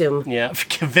victim. Yeah,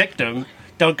 victim.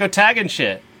 Don't go tagging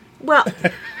shit. Well...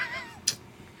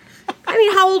 I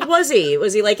mean, how old was he?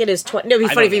 Was he like in his 20s? No, it'd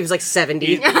be funny if he was like 70.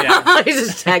 Yeah. He's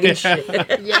just tagging shit.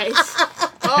 Yes.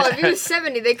 Oh, if he was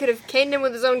 70, they could have caned him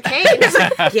with his own cane.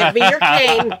 Give me your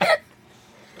cane.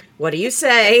 What do you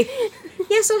say?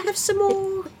 Yes, I'll have some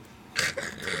more.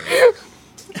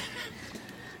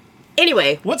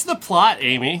 Anyway. What's the plot,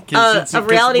 Amy? Of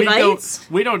Reality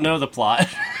Bites? We don't know the plot.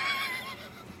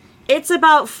 It's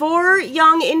about 4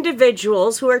 young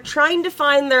individuals who are trying to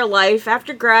find their life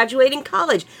after graduating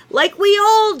college. Like we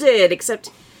all did, except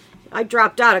I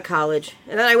dropped out of college.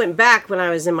 And then I went back when I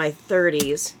was in my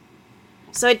 30s.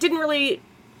 So it didn't really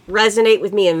resonate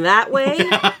with me in that way.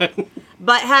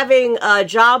 But having a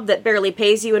job that barely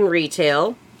pays you in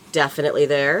retail, definitely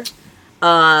there.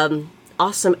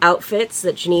 Awesome outfits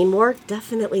that Janeane wore,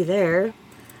 definitely there.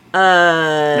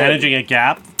 Managing a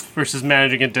Gap versus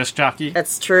managing a disc jockey.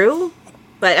 That's true.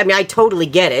 But, I mean, I totally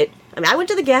get it. I mean, I went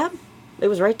to the Gap. It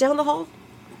was right down the hall.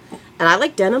 And I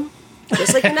like denim,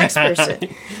 just like the next person.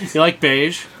 You like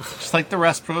beige, just like the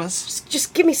rest of us.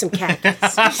 Just give me some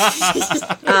khakis.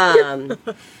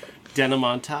 Denim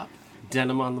on top,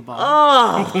 denim on the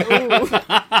bottom.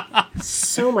 Oh.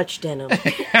 So much denim.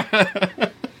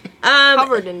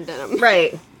 Covered in denim.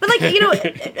 Right. But, like, you know,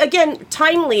 again,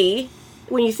 timely...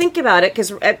 When you think about it,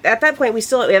 because at that point we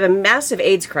have a massive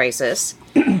AIDS crisis,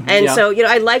 and so you know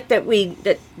I like that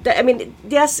I mean,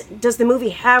 yes, does the movie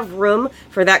have room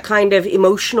for that kind of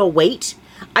emotional weight?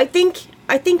 I think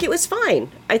it was fine.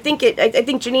 I think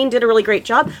Janeane did a really great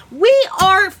job. We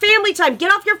are family time. Get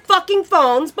off your fucking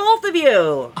phones, both of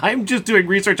you. I'm just doing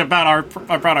research about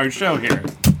our show here.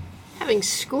 Having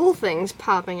school things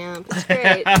popping up. It's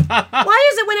great. Why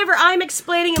is it whenever I'm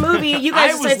explaining a movie, you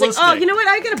guys decide like, oh, you know what?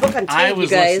 I got a book on tape, you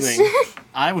guys.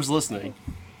 I was listening.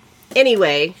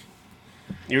 Anyway.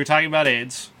 You were talking about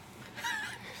AIDS.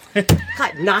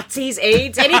 God, Nazis,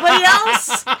 AIDS, anybody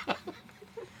else?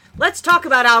 Let's talk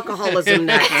about alcoholism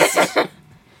next.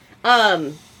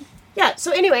 Yeah,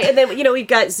 so anyway, and then, you know, we've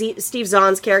got Steve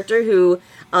Zahn's character who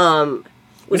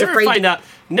was afraid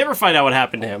Never find out what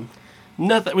happened to him.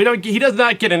 Nothing. He does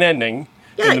not get an ending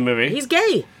in the movie. He's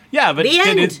gay. Yeah, but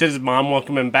did his mom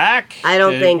welcome him back? I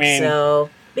don't think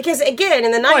so. Because, again,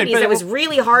 in the 90s, it was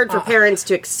really hard for parents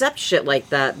to accept shit like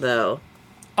that, though.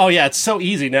 Oh, yeah, it's so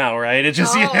easy now, right? It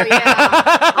just... Yeah.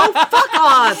 Oh, fuck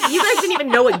off! You guys didn't even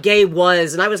know what gay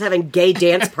was, and I was having gay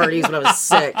dance parties when I was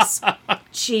 6.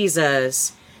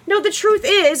 Jesus. No, the truth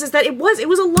is that it was a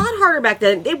lot harder back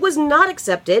then. It was not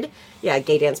accepted. Yeah,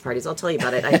 gay dance parties. I'll tell you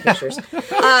about it. I have pictures.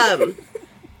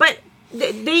 But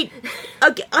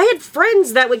I had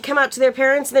friends that would come out to their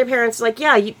parents, and their parents were like,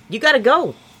 yeah, you got to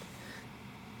go.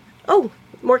 Oh,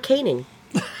 more caning.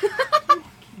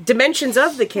 Dimensions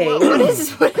of the cane. What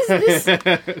is this?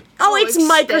 Oh, it's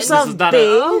Microsoft This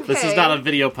Bing. This is not a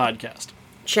video podcast.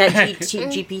 Chat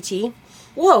GPT.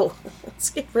 Whoa, let's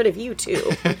get rid of you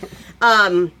too.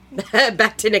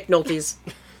 Back to Nick Nolte's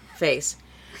face.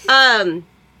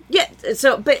 Yeah,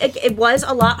 so, but it was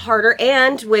a lot harder,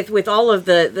 and with all of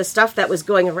the stuff that was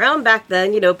going around back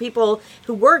then, people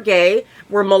who were gay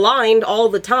were maligned all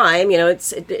the time.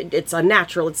 It's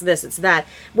unnatural, it's this, it's that.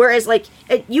 Whereas,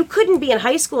 you couldn't be in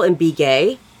high school and be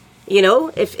gay.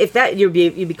 If that, you'd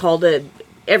be called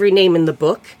every name in the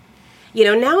book.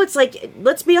 Now it's like,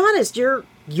 let's be honest, you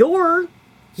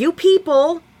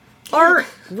people are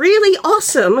really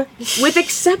awesome with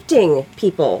accepting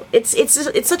people. It's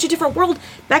such a different world.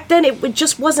 Back then, it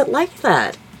just wasn't like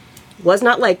that. Was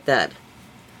not like that.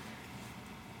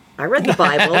 I read the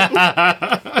Bible.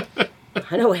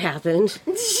 I know what happened.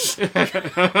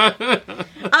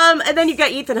 And then you've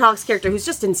got Ethan Hawke's character, who's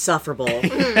just insufferable.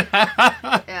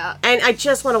 Yeah. And I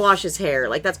just want to wash his hair.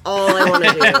 That's all I want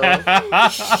to do.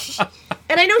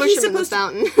 And I know Push he's him in the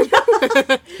supposed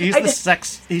fountain.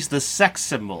 He's the sex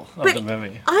symbol of the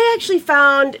movie. I actually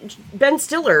found Ben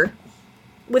Stiller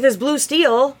with his blue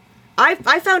steel. I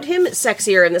found him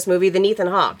sexier in this movie than Ethan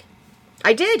Hawke.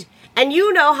 I did. And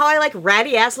you know how I like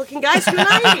ratty ass looking guys from the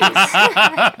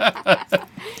 90s.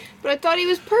 But I thought he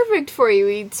was perfect for you.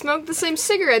 He smoked the same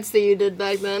cigarettes that you did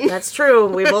back then. That's true.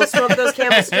 We both smoked those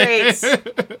Camel Straights.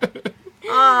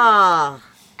 Ah.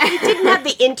 We didn't have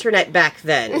the internet back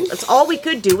then. That's all we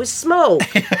could do was smoke.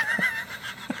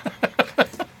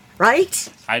 Right?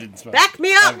 I didn't smoke. Back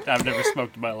me up! I've never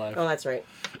smoked in my life. Oh, that's right.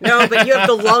 No, but you have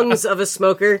the lungs of a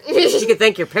smoker. You could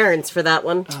thank your parents for that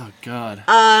one. Oh, God.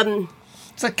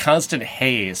 It's a constant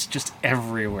haze just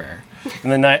everywhere.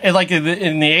 And then,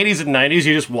 in the 80s and 90s,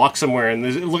 you just walk somewhere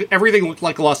and everything looked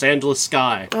like a Los Angeles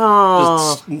sky.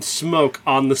 Oh. Just smoke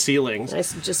on the ceilings.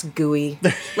 Nice, just gooey.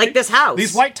 Like this house.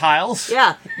 These white tiles.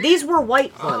 Yeah, these were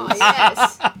white ones. Oh,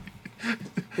 yes.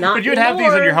 Not But you would have these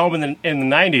in anymore. your home in the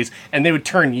 90s, and they would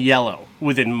turn yellow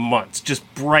within months. Just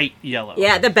bright yellow.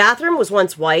 Yeah, the bathroom was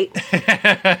once white.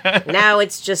 Now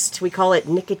it's just, we call it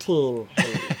nicotine.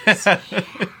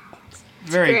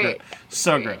 Very great. gross.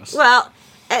 So gross. Well,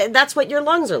 that's what your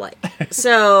lungs are like.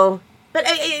 So, but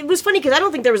it was funny because I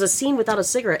don't think there was a scene without a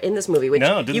cigarette in this movie, which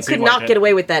No, it didn't you seem could like not it. get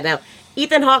away with that now.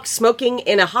 Ethan Hawke smoking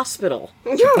in a hospital.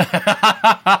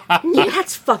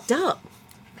 That's fucked up.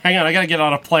 Hang on, I gotta get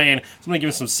on a plane. Somebody give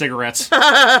me some cigarettes. In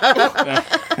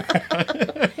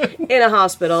a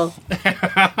hospital.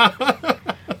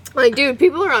 Like, dude,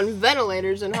 people are on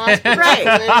ventilators in hospitals. Right.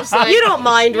 And they're just like, You don't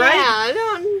mind, right? Yeah, I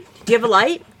don't. Do you have a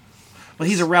light? Well,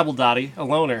 he's a rebel, Dottie. A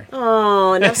loner.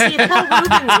 Oh, now see, if Paul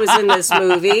Rubens was in this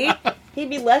movie, he'd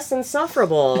be less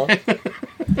insufferable.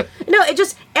 No, it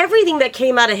just, everything that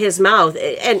came out of his mouth,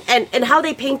 and how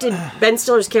they painted Ben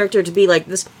Stiller's character to be like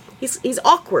this, he's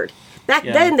awkward. Back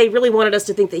then, they really wanted us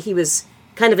to think that he was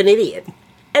kind of an idiot.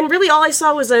 And really all I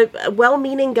saw was a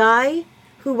well-meaning guy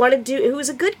who was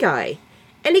a good guy.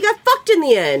 And he got fucked in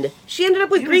the end. She ended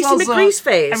up with Greasy McGrease's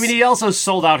face. I mean, he also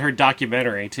sold out her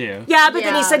documentary, too. Yeah, but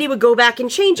then he Yeah. said he would go back and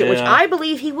change it, which Yeah. I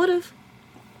believe he would have.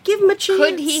 Give him a chance.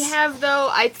 Could he have, though?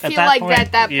 I feel that like point,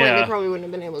 at that point yeah. they probably wouldn't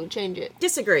have been able to change it.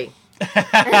 Disagree.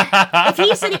 If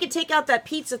he said he could take out that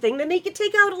pizza thing, then he could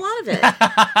take out a lot of it.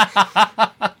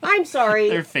 I'm sorry.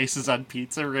 Their faces on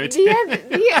pizza, right? The other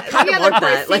want part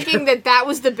that, like- thinking that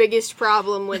was the biggest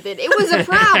problem with it. It was a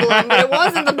problem, but it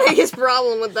wasn't the biggest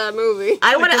problem with that movie.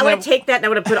 I want to take that and I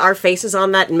want to put our faces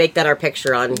on that and make that our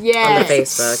picture on the Yes.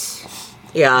 Facebook.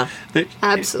 Yeah.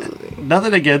 Absolutely.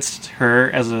 Nothing against her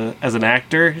as an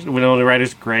actor. Winona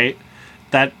Ryder's great.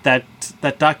 That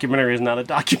documentary is not a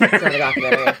documentary. It's not a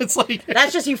documentary. It's like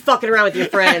That's just you fucking around with your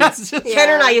friends. just- Ken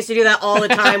and I used to do that all the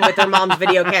time with their mom's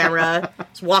video camera.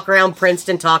 Just walk around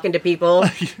Princeton talking to people.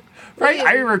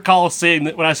 I recall seeing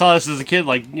that when I saw this as a kid.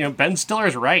 Like, Ben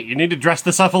Stiller's right. You need to dress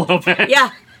this up a little bit.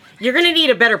 Yeah. You're going to need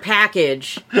a better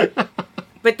package.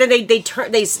 But then they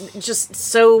just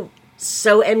so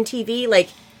MTV, like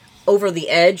over the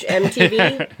edge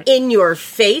MTV, in your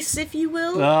face, if you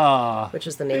will. Ah. Which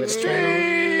is the name of the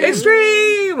channel.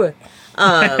 Extreme!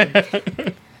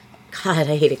 God,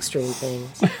 I hate extreme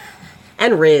things.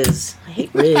 And Riz. I hate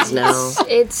Riz now.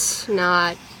 It's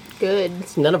not good.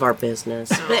 It's none of our business.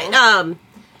 But,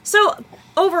 so,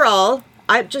 overall,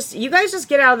 you guys just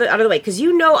get out of the way, because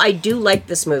I do like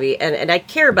this movie, and I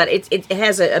care about it. It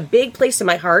has a big place in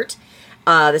my heart.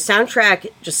 The soundtrack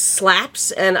just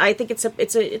slaps, and I think it's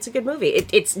a good movie.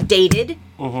 It's dated.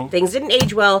 Mm-hmm. Things didn't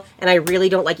age well, and I really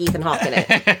don't like Ethan Hawke in it.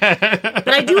 But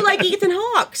I do like Ethan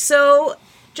Hawke, so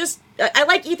I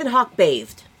like Ethan Hawke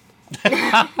bathed.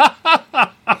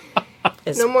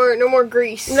 No more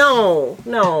grease. No.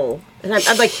 And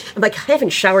I'm like, I haven't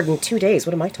showered in 2 days.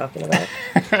 What am I talking about?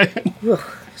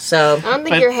 So I don't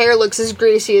think your hair looks as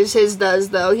greasy as his does,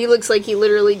 though. He looks like he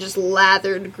literally just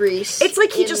lathered grease. It's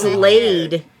like he just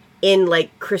laid in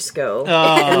like Crisco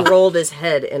and rolled his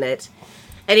head in it.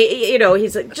 And he,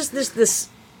 he's like just this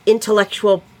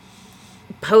intellectual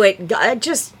poet guy.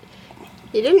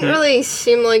 He didn't really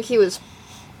seem like he was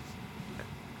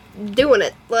doing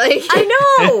it. Like, I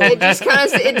know. It just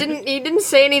kind of. He didn't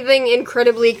say anything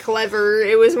incredibly clever.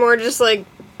 It was more just like.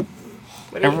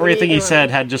 Everything he said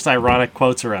had just ironic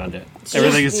quotes around it.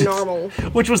 Everything is normal.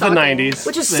 Which was the 90s.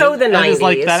 Which is so the 90s. It was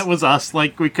like that was us.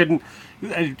 Like, we couldn't...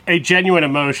 A genuine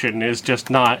emotion is just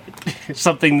not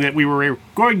something that we were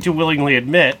going to willingly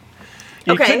admit.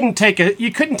 You couldn't take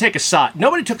a side.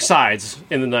 Nobody took sides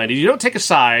in the 90s. You don't take a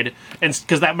side,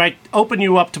 because that might open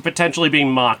you up to potentially being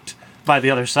mocked by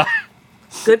the other side.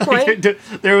 Good point.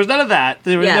 There was none of that.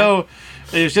 There was no...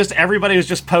 It was just, everybody was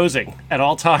just posing at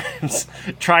all times,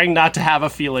 trying not to have a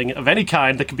feeling of any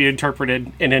kind that could be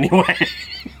interpreted in any way.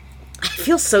 I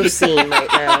feel so seen right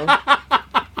now.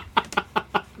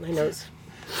 My nose.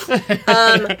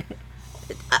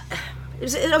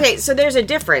 Okay, so there's a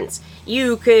difference.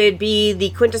 You could be the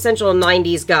quintessential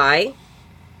 90s guy,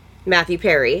 Matthew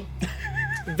Perry,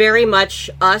 very much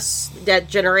us, that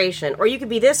generation. Or you could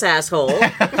be this asshole.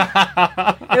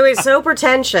 It was so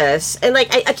pretentious. And,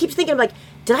 like, I keep thinking, like,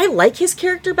 did I like his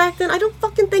character back then? I don't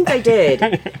fucking think I did.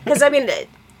 Because, I mean,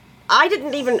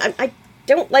 I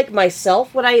don't like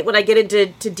myself when I get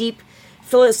into deep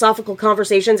philosophical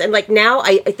conversations. And, like, now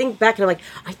I think back and I'm like,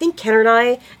 I think Ken and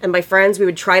I and my friends, we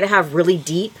would try to have really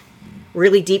deep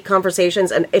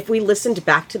conversations. And if we listened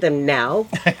back to them now,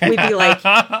 we'd be like...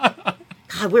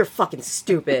 God, we're fucking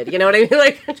stupid. You know what I mean?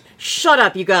 Like, shut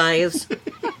up, you guys.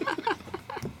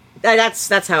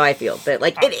 That's how I feel. But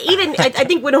like, I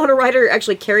think Winona Ryder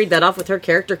actually carried that off with her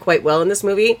character quite well in this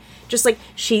movie. Just like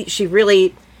she's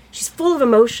full of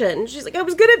emotion. She's like, I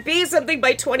was gonna be something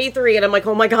by 23, and I'm like,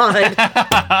 oh my god,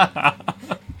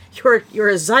 you're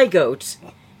a zygote.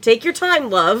 Take your time,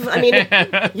 love. I mean,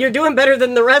 you're doing better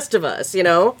than the rest of us,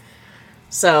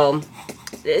 So.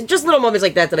 Just little moments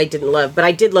like that I didn't love, but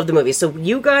I did love the movie. So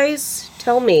you guys,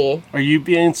 tell me. Are you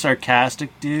being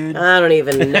sarcastic, dude? I don't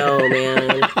even know,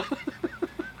 man.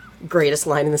 Greatest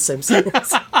line in The Simpsons.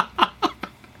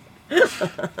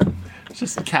 It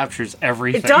just captures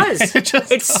everything. It does.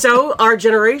 It's so our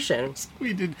generation.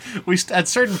 We at a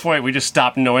certain point, we just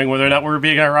stopped knowing whether or not we were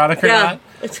being ironic or not.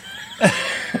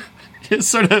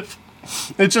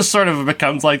 It just sort of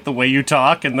becomes like the way you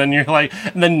talk, and then you're like,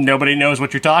 and then nobody knows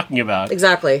what you're talking about.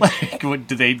 Exactly. Like,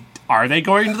 are they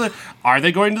going to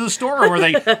the store, or are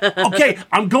they? Okay,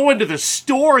 I'm going to the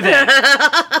store then.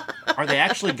 Are they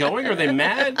actually going? Are they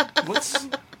mad?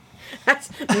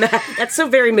 That's so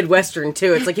very Midwestern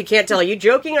too. It's like you can't tell. Are you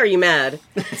joking or are you mad?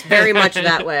 It's very much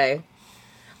that way.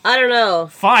 I don't know.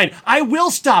 Fine, I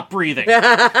will stop breathing.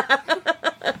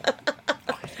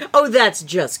 Oh, that's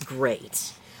just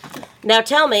great. Now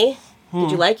tell me, did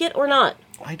you like it or not?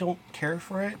 I don't care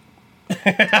for it.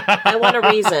 I want a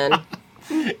reason.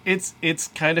 It's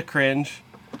kind of cringe.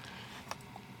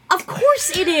 Of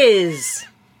course it is.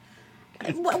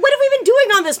 What have we been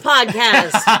doing on this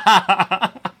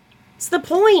podcast? It's the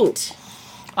point.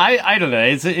 I don't know.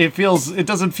 It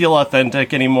doesn't feel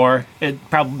authentic anymore.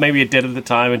 Maybe it did at the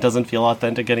time. It doesn't feel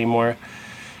authentic anymore.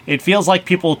 It feels like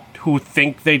people who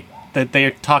think that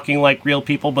they're talking like real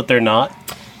people, but they're not.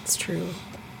 It's true.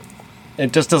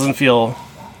 It just doesn't feel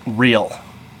real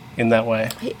in that way.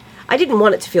 I didn't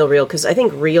want it to feel real because I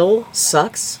think real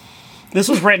sucks. This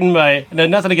was written by,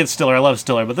 nothing against Stiller, I love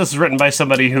Stiller, but this is written by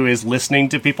somebody who is listening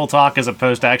to people talk as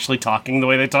opposed to actually talking the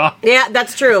way they talk. Yeah,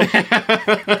 that's true.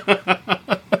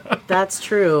 That's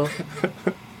true.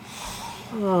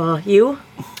 You?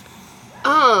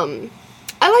 I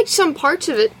liked some parts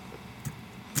of it.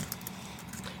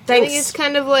 Thanks. I think it's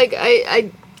kind of like,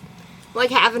 I like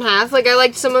half and half. Like, I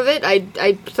liked some of it.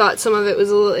 I thought some of it was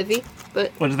a little iffy,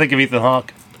 but... What did you think of Ethan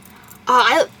Hawke?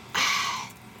 Well,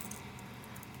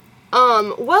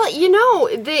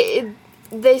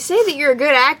 they say that you're a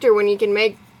good actor when you can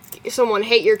make someone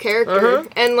hate your character,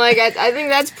 and, like, I think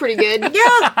that's pretty good.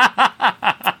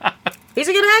 Yeah! He's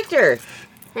a good actor.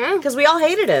 Because we all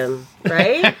hated him,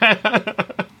 right?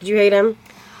 Did you hate him?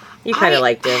 You kind of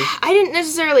liked him. I didn't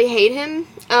necessarily hate him.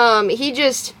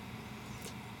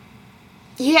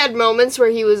 He had moments where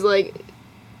he was, like,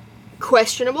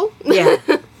 questionable. Yeah.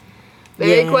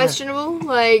 Very questionable.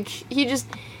 Like, he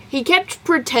kept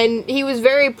he was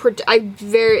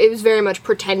it was very much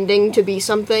pretending to be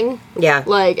something. Yeah.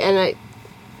 Like, and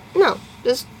No,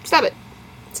 just stop it.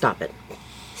 Stop it.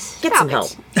 Get some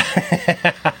help.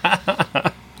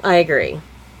 I agree.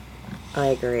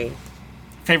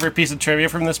 Favorite piece of trivia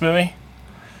from this movie?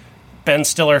 Ben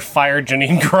Stiller fired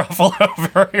Janeane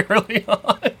Garofalo very early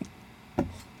on.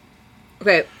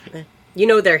 Okay, you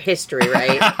know their history,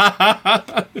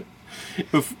 right?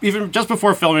 Even just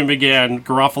before filming began,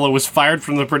 Garofalo was fired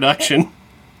from the production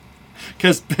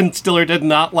because Ben Stiller did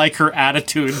not like her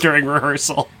attitude during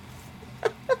rehearsal.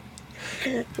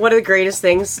 One of the greatest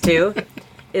things, too,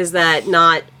 is that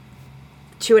not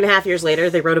 2.5 years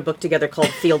later, they wrote a book together called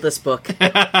Feel This Book.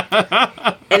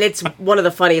 And it's one of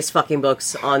the funniest fucking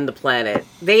books on the planet.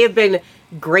 They have been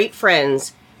great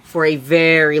friends for a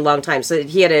very long time. So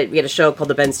we had a show called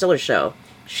The Ben Stiller Show.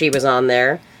 She was on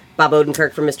there. Bob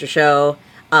Odenkirk from Mr. Show.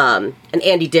 And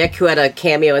Andy Dick, who had a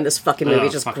cameo in this fucking movie.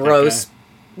 Just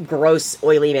gross,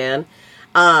 oily man.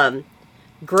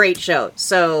 Great show.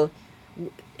 So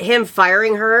him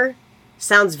firing her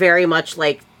sounds very much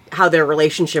like how their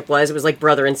relationship was. It was like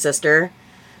brother and sister.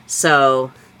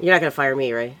 So you're not going to fire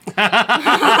me, right? Because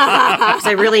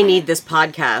I really need this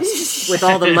podcast with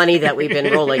all the money that we've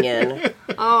been rolling in.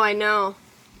 Oh, I know.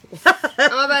 What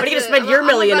are you going to spend your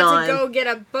million on? I'm about to go get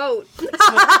a boat.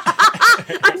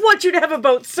 I want you to have a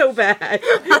boat so bad.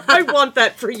 I want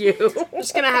that for you. I'm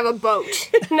just going to have a boat.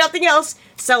 Nothing else.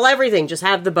 Sell everything. Just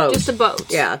have the boat. Just a boat.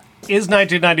 Yeah. Is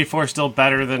 1994 still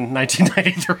better than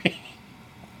 1993?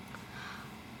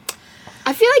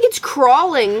 I feel like it's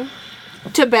crawling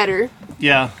to better.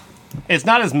 Yeah. It's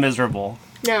not as miserable.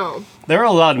 No. There are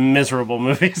a lot of miserable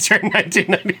movies during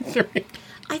 1993.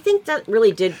 I think that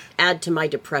really did add to my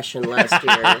depression last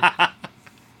year.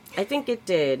 I think it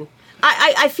did.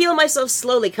 I feel myself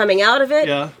slowly coming out of it,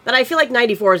 but I feel like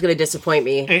 94 is going to disappoint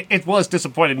me. It was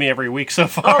disappointed me every week so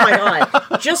far. Oh my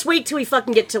god. Just wait till we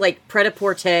fucking get to, like,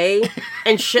 Pret-a-Porter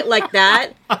and shit like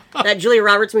that. That Julia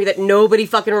Roberts movie that nobody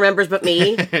fucking remembers but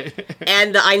me.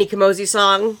 And the Aini Kamosi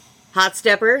song, Hot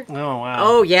Stepper. Oh, wow.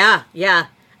 Oh, yeah.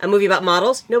 A movie about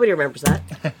models. Nobody remembers that.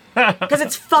 Because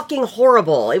it's fucking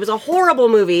horrible. It was a horrible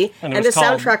movie, and the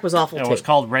soundtrack was awful, too. It was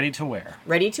called Ready to Wear.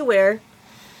 Ready to Wear.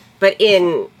 But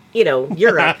in,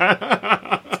 Europe,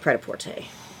 it's Pret-a-Porter.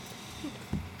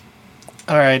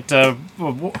 All right.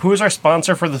 Who is our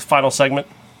sponsor for the final segment?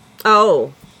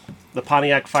 Oh. The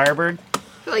Pontiac Firebird? I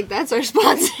feel like that's our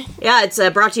sponsor. Yeah, it's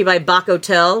brought to you by Bach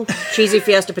Hotel. Cheesy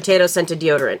Fiesta Potato Scented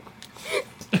Deodorant.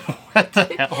 What the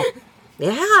hell?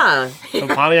 Yeah. The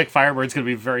Pontiac Firebird's going to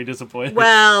be very disappointed.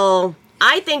 Well,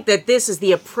 I think that this is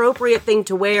the appropriate thing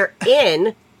to wear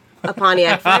in a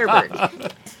Pontiac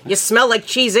Firebird. You smell like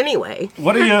cheese anyway.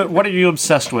 What are you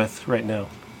obsessed with right now?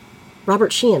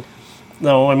 Robert Sheehan.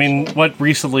 No, I mean, what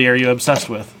recently are you obsessed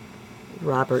with?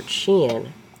 Robert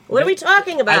Sheehan. What are we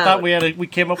talking about? I thought we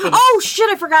came up with... Oh, shit,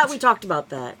 I forgot we talked about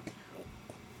that.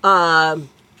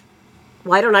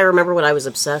 Why don't I remember what I was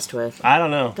obsessed with? I don't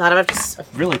know. God, I'm have to...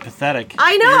 Really pathetic.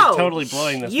 I know. You're totally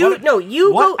blowing this.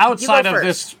 What outside you go of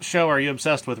this show are you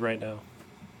obsessed with right now?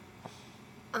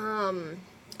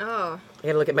 I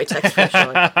gotta look at my text for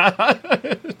sure.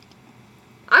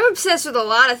 I'm obsessed with a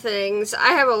lot of things. I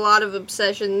have a lot of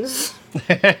obsessions.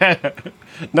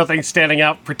 Nothing standing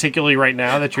out particularly right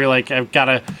now that you're like, I've got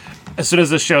to... As soon as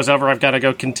this show's over, I've got to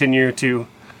go continue to...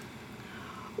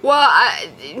 Well,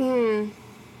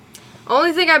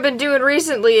 only thing I've been doing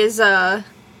recently is, it's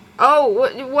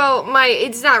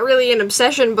not really an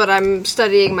obsession, but I'm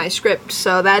studying my script,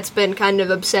 so that's been kind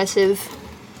of obsessive.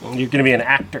 You're going to be an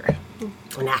actor.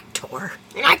 An actor.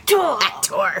 An actor!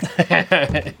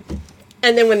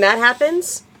 And then when that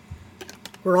happens,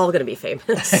 we're all going to be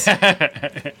famous.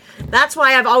 That's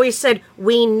why I've always said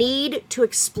we need to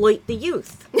exploit the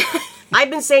youth.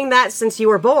 I've been saying that since you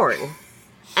were born.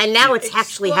 And now it's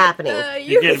actually happening.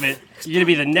 You're going to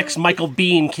be the next Michael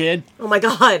Biehn, kid. Oh my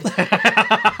god.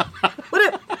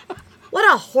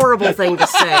 What a horrible thing to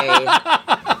say.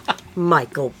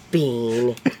 Michael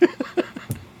Biehn.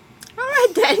 All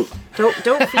right then. Don't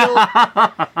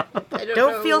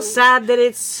feel sad that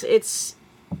it's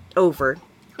over.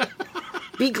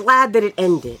 Be glad that it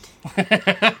ended.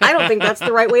 I don't think that's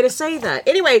the right way to say that.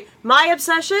 Anyway, my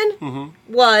obsession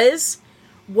was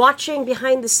watching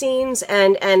behind the scenes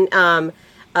and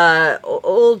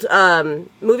old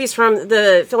movies from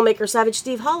the filmmaker Savage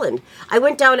Steve Holland. I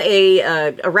went down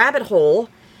a rabbit hole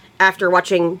after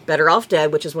watching Better Off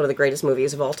Dead, which is one of the greatest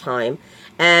movies of all time.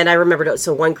 And I remembered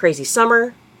One Crazy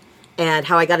Summer and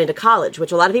How I Got Into College,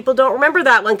 which a lot of people don't remember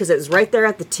that one because it was right there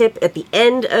at the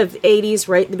end of the 80s,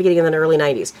 right at the beginning of the early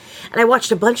 90s. And I watched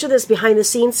a bunch of this behind the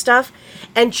scenes stuff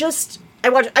and I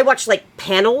watched like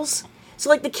panels. So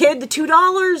like the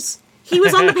 $2, He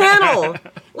was on the panel.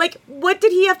 Like, what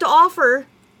did he have to offer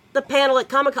the panel at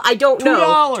Comic-Con? I don't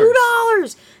know.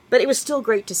 $2. But it was still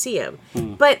great to see him.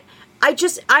 But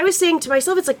I was saying to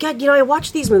myself, it's like, God, I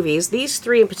watch these movies, these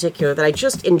three in particular, that I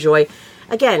just enjoy.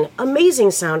 Again, amazing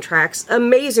soundtracks,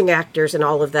 amazing actors in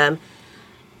all of them.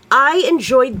 I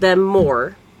enjoyed them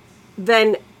more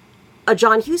than a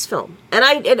John Hughes film. And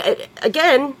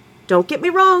again, don't get me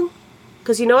wrong,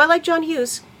 because I like John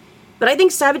Hughes. But I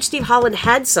think Savage Steve Holland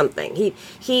had something.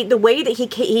 The way that he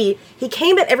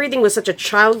came at everything with such a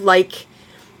childlike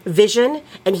vision,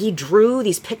 and he drew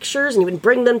these pictures and he would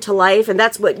bring them to life, and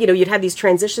that's what you'd have these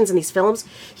transitions in these films.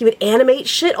 He would animate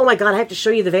shit. Oh my God, I have to show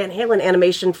you the Van Halen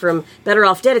animation from Better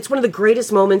Off Dead. It's one of the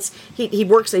greatest moments.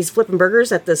 He's flipping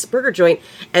burgers at this burger joint,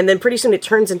 and then pretty soon it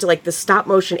turns into like the stop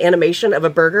motion animation of a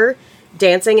burger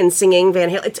dancing and singing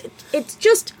Van Halen. It's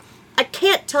just, I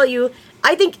can't tell you.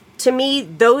 I think to me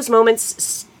those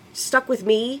moments stuck with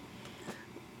me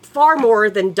far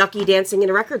more than Ducky dancing in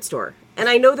a record store. And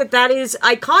I know that is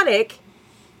iconic,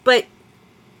 but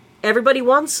everybody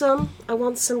wants some. I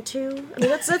want some too. I mean,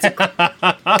 that's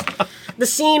the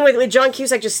scene with John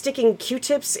Cusack just sticking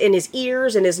Q-tips in his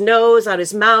ears and his nose, out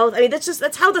his mouth. I mean,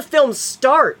 that's how the film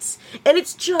starts, and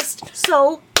it's just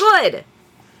so good.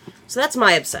 So that's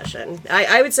my obsession.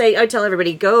 I would tell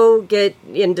everybody, go get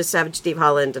into Savage Steve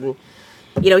Holland, and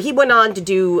he went on to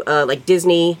do like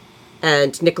Disney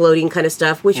and Nickelodeon kind of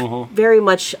stuff, which very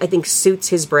much, I think, suits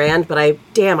his brand, but I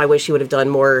wish he would have done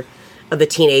more of the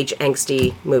teenage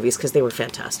angsty movies, because they were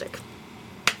fantastic.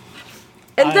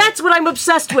 And that's what I'm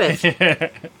obsessed with.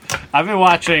 I've been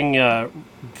watching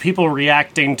people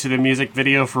reacting to the music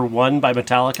video for One by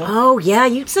Metallica. Oh, yeah,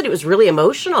 you said it was really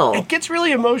emotional. It gets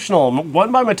really emotional.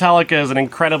 One by Metallica is an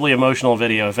incredibly emotional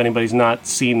video, if anybody's not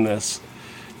seen this.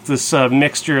 This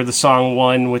mixture of the song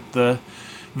One with the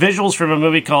visuals from a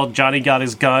movie called Johnny Got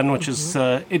His Gun, which is,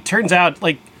 it turns out,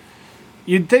 like,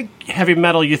 you'd think heavy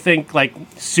metal, you think, like,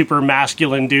 super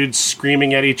masculine dudes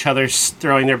screaming at each other,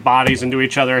 throwing their bodies into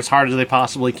each other as hard as they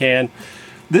possibly can.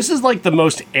 This is, like, the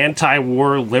most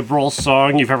anti-war liberal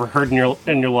song you've ever heard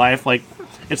in your life. Like,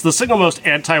 it's the single most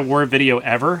anti-war video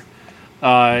ever.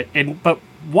 But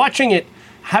watching it,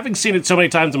 having seen it so many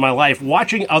times in my life,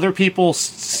 watching other people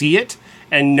see it,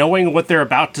 and knowing what they're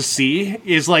about to see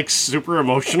is, like, super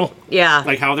emotional. Yeah.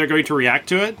 Like, how they're going to react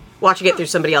to it. Watching it through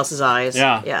somebody else's eyes.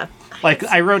 Yeah. Yeah. Like,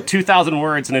 I wrote 2,000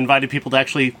 words and invited people to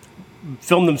actually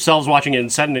film themselves watching it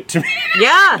and send it to me.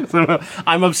 Yeah. So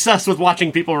I'm obsessed with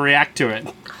watching people react to it.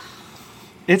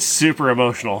 It's super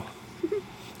emotional.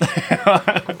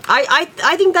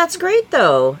 I think that's great,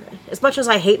 though. As much as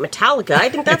I hate Metallica, I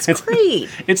think that's great.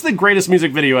 It's the greatest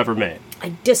music video ever made.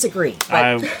 I disagree.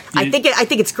 But I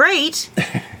think it's great.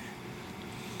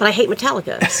 But I hate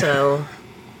Metallica, so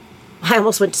I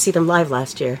almost went to see them live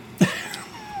last year.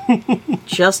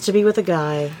 Just to be with a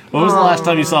guy. When was the last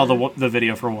time you saw the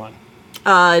video for One?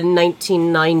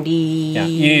 1990. Yeah,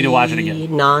 you need to watch it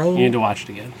again. 9. You need to watch it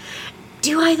again.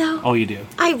 Do I, though? Oh, you do.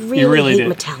 I really hate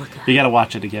do. Metallica. You gotta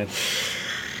watch it again.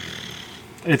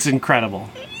 It's incredible.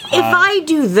 If I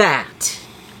do that,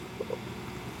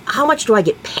 how much do I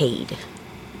get paid?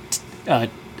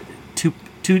 Tuppence.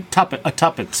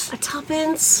 A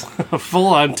tuppence?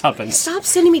 Full-on tuppence. Stop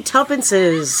sending me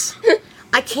tuppences.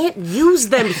 I can't use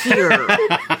them here.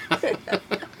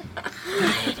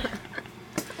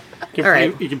 All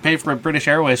right. You can pay for a British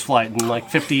Airways flight in like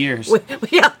 50 years.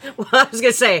 Yeah, well, I was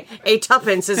going to say, a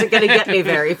tuppence isn't going to get me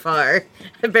very far.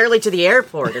 Barely to the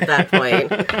airport at that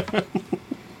point.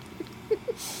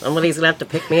 Somebody's going to have to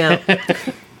pick me up.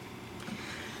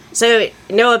 So,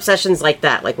 no obsessions like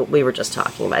that, like what we were just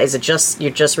talking about. Is it just,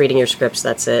 you're just reading your scripts,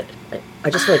 that's it? I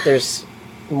just feel like there's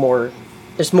more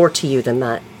to you than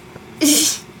that.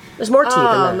 There's more to you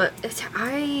than that.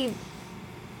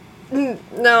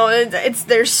 No,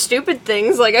 there's stupid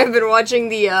things. Like, I've been watching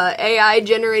the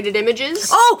AI-generated images.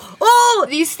 Oh!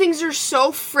 These things are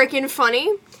so freaking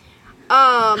funny.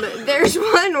 There's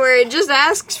one where it just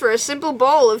asks for a simple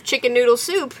bowl of chicken noodle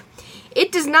soup.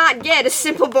 It does not get a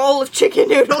simple bowl of chicken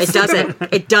noodle soup.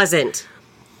 It doesn't.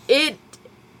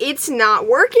 It's not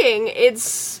working. There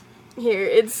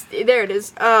it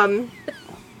is.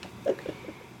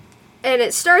 And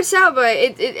it starts out by,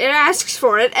 it asks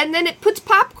for it, and then it puts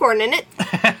popcorn in it.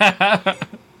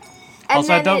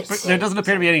 Also, there doesn't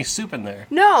appear to be any soup in there.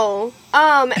 No.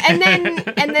 And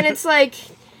then it's like,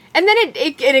 and then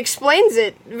it explains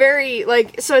it very,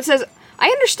 like, so it says, I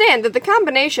understand that the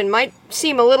combination might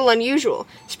seem a little unusual.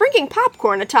 Sprinkling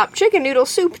popcorn atop chicken noodle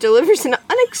soup delivers an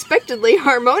unexpectedly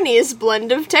harmonious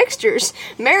blend of textures,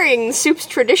 marrying the soup's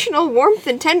traditional warmth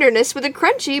and tenderness with a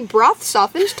crunchy,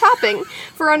 broth-softened topping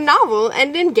for a novel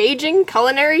and engaging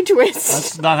culinary twist.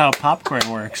 That's not how popcorn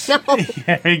works. No.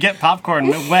 You get popcorn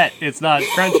wet, it's not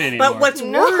crunchy anymore. But what's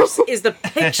worse is the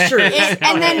picture.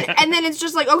 And then it's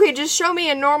just like, okay, just show me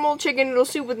a normal chicken noodle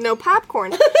soup with no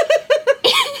popcorn.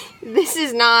 This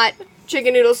is not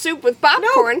chicken noodle soup with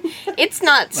popcorn. No. It's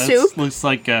not soup. Looks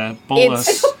like a bowl of...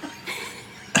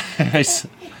 I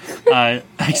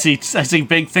see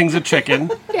big things of chicken.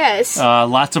 Yes.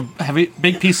 Lots of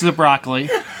big pieces of broccoli.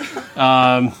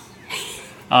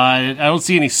 I don't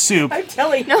see any soup. I'm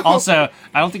telling you. Also,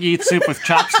 I don't think you eat soup with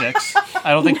chopsticks.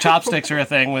 I don't think chopsticks are a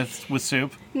thing with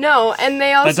soup. No, and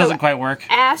they also that doesn't quite work.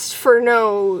 Asked for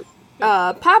no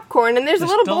popcorn, and there's a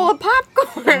little bowl of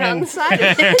popcorn on the side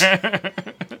of it.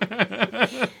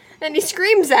 And he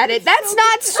screams at it, "That's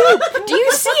not soup! Do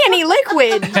you see any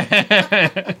liquid?"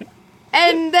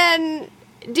 And then,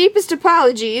 deepest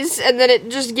apologies, and then it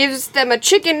just gives them a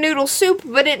chicken noodle soup,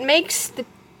 but it makes the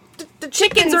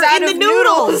chickens are out in of the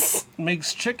noodles.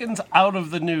 Makes chickens out of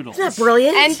the noodles. Isn't that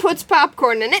brilliant? And puts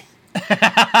popcorn in it.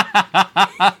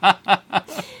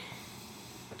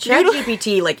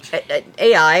 ChatGPT, like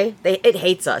AI, it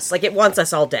hates us. Like it wants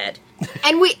us all dead.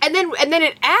 And then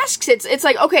it asks it's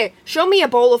like, okay, show me a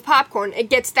bowl of popcorn. It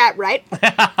gets that right.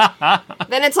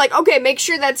 Then it's like, okay, make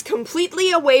sure that's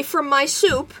completely away from my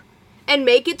soup and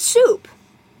make it soup.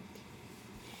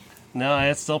 No,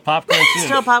 it's still popcorn too.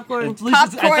 Still popcorn. At least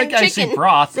Popcorn I think I chicken. see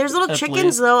broth. There's little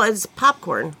chickens though as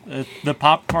popcorn. The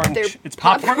popcorn. They're It's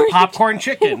popcorn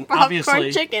chicken. Obviously.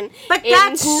 Popcorn chicken. But in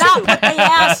that's soup. not what they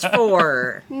asked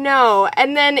for. No,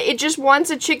 and then it just wants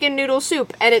a chicken noodle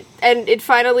soup, and it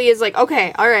finally is like,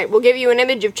 okay, all right, we'll give you an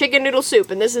image of chicken noodle soup,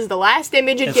 and this is the last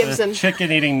image it gives them.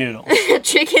 Chicken eating noodles. A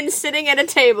chicken sitting at a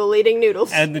table eating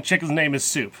noodles. And the chicken's name is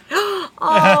Soup.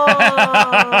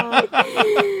 Oh.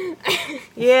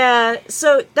 Yeah,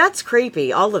 so that's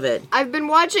creepy, all of it. I've been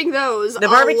watching those. The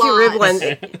barbecue rib one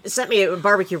sent me a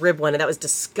barbecue rib one, and that was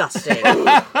disgusting.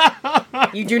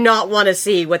 You do not want to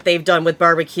see what they've done with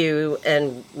barbecue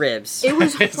and ribs. It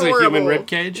was It's horrible. a human rib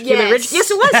cage? Yes. Human rib- yes,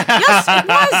 it was. Yes, it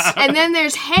was. And then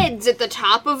there's heads at the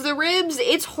top of the ribs.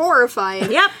 It's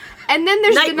horrifying. Yep. And then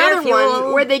there's Nightmare another fuel.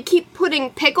 one where they keep putting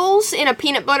pickles in a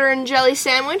peanut butter and jelly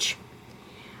sandwich.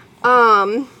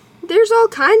 There's all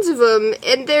kinds of them,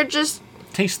 and they're just...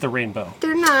 Taste the rainbow.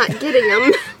 They're not getting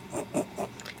them.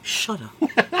 Shut up.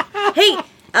 Hey,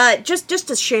 just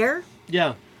to share,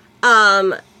 Yeah.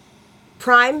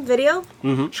 Prime Video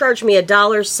charged me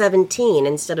 $1.17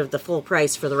 instead of the full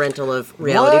price for the rental of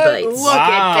Reality What? Bites. Look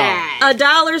at that.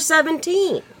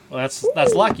 $1.17. Well, that's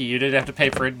lucky. You didn't have to pay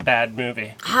for a bad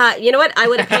movie. You know what? I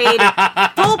would have paid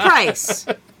full price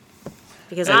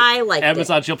because I liked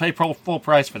Amazon, it. you'll pay full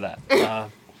price for that.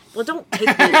 Well, don't take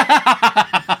me.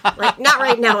 Like, not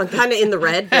right now. I'm kind of in the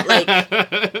red, but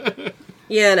like,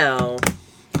 you know.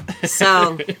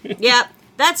 So, yeah,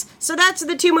 that's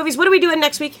the two movies. What are we doing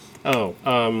next week? Oh,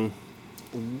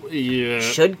 yeah.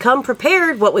 Should come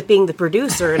prepared. What with being the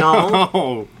producer and all.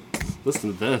 Oh,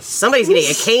 listen to this. Somebody's gonna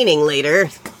get a caning later.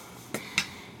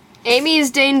 Amy is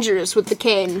dangerous with the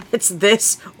cane. It's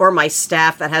this or my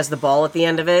staff that has the ball at the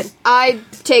end of it. I'd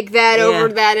take that Yeah. over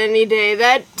that any day.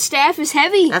 That staff is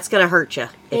heavy. That's gonna hurt you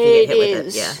if you It get hit with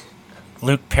is. it. Yeah.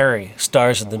 Luke Perry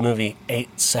stars in the movie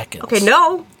 8 Seconds. Okay,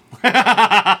 no.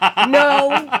 No.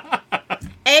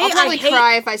 I'll probably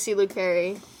cry if I see Luke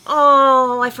Perry.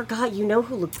 Oh, I forgot. You know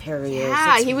who Luke Perry is. Yeah,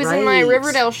 That's he was right. in my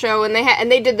Riverdale show, and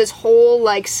they did this whole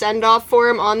like send off for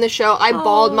him on the show. I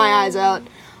bawled my eyes out.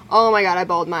 Oh my god, I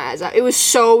bawled my eyes out. It was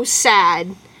so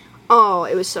sad. Oh,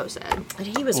 it was so sad. But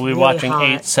he was We'll be really watching hot.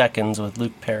 8 Seconds with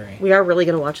Luke Perry. We are really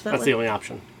going to watch that That's one? the only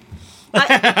option.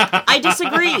 I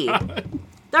disagree.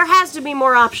 There has to be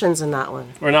more options in that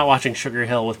one. We're not watching Sugar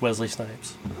Hill with Wesley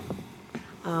Snipes.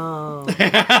 Oh.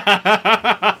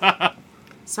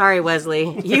 Sorry,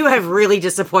 Wesley. You have really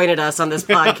disappointed us on this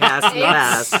podcast in the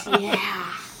past. Yeah.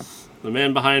 The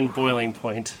man behind Boiling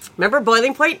Point. Remember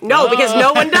Boiling Point? No, because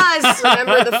no one does.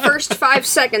 Remember the first 5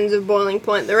 seconds of Boiling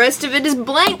Point. The rest of it is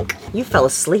blank. You fell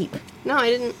asleep. No, I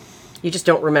didn't. You just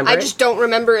don't remember I it? just don't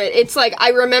remember it. It's like I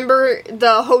remember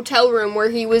the hotel room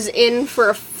where he was in for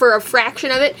a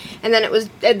fraction of it, and then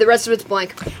the rest of it's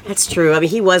blank. That's true. I mean,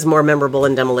 he was more memorable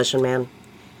in Demolition Man.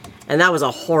 And that was a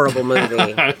horrible movie.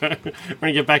 We're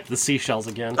gonna get back to the seashells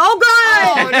again. Oh,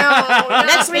 God! Oh no!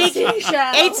 Next week,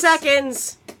 Seashells. 8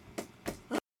 seconds.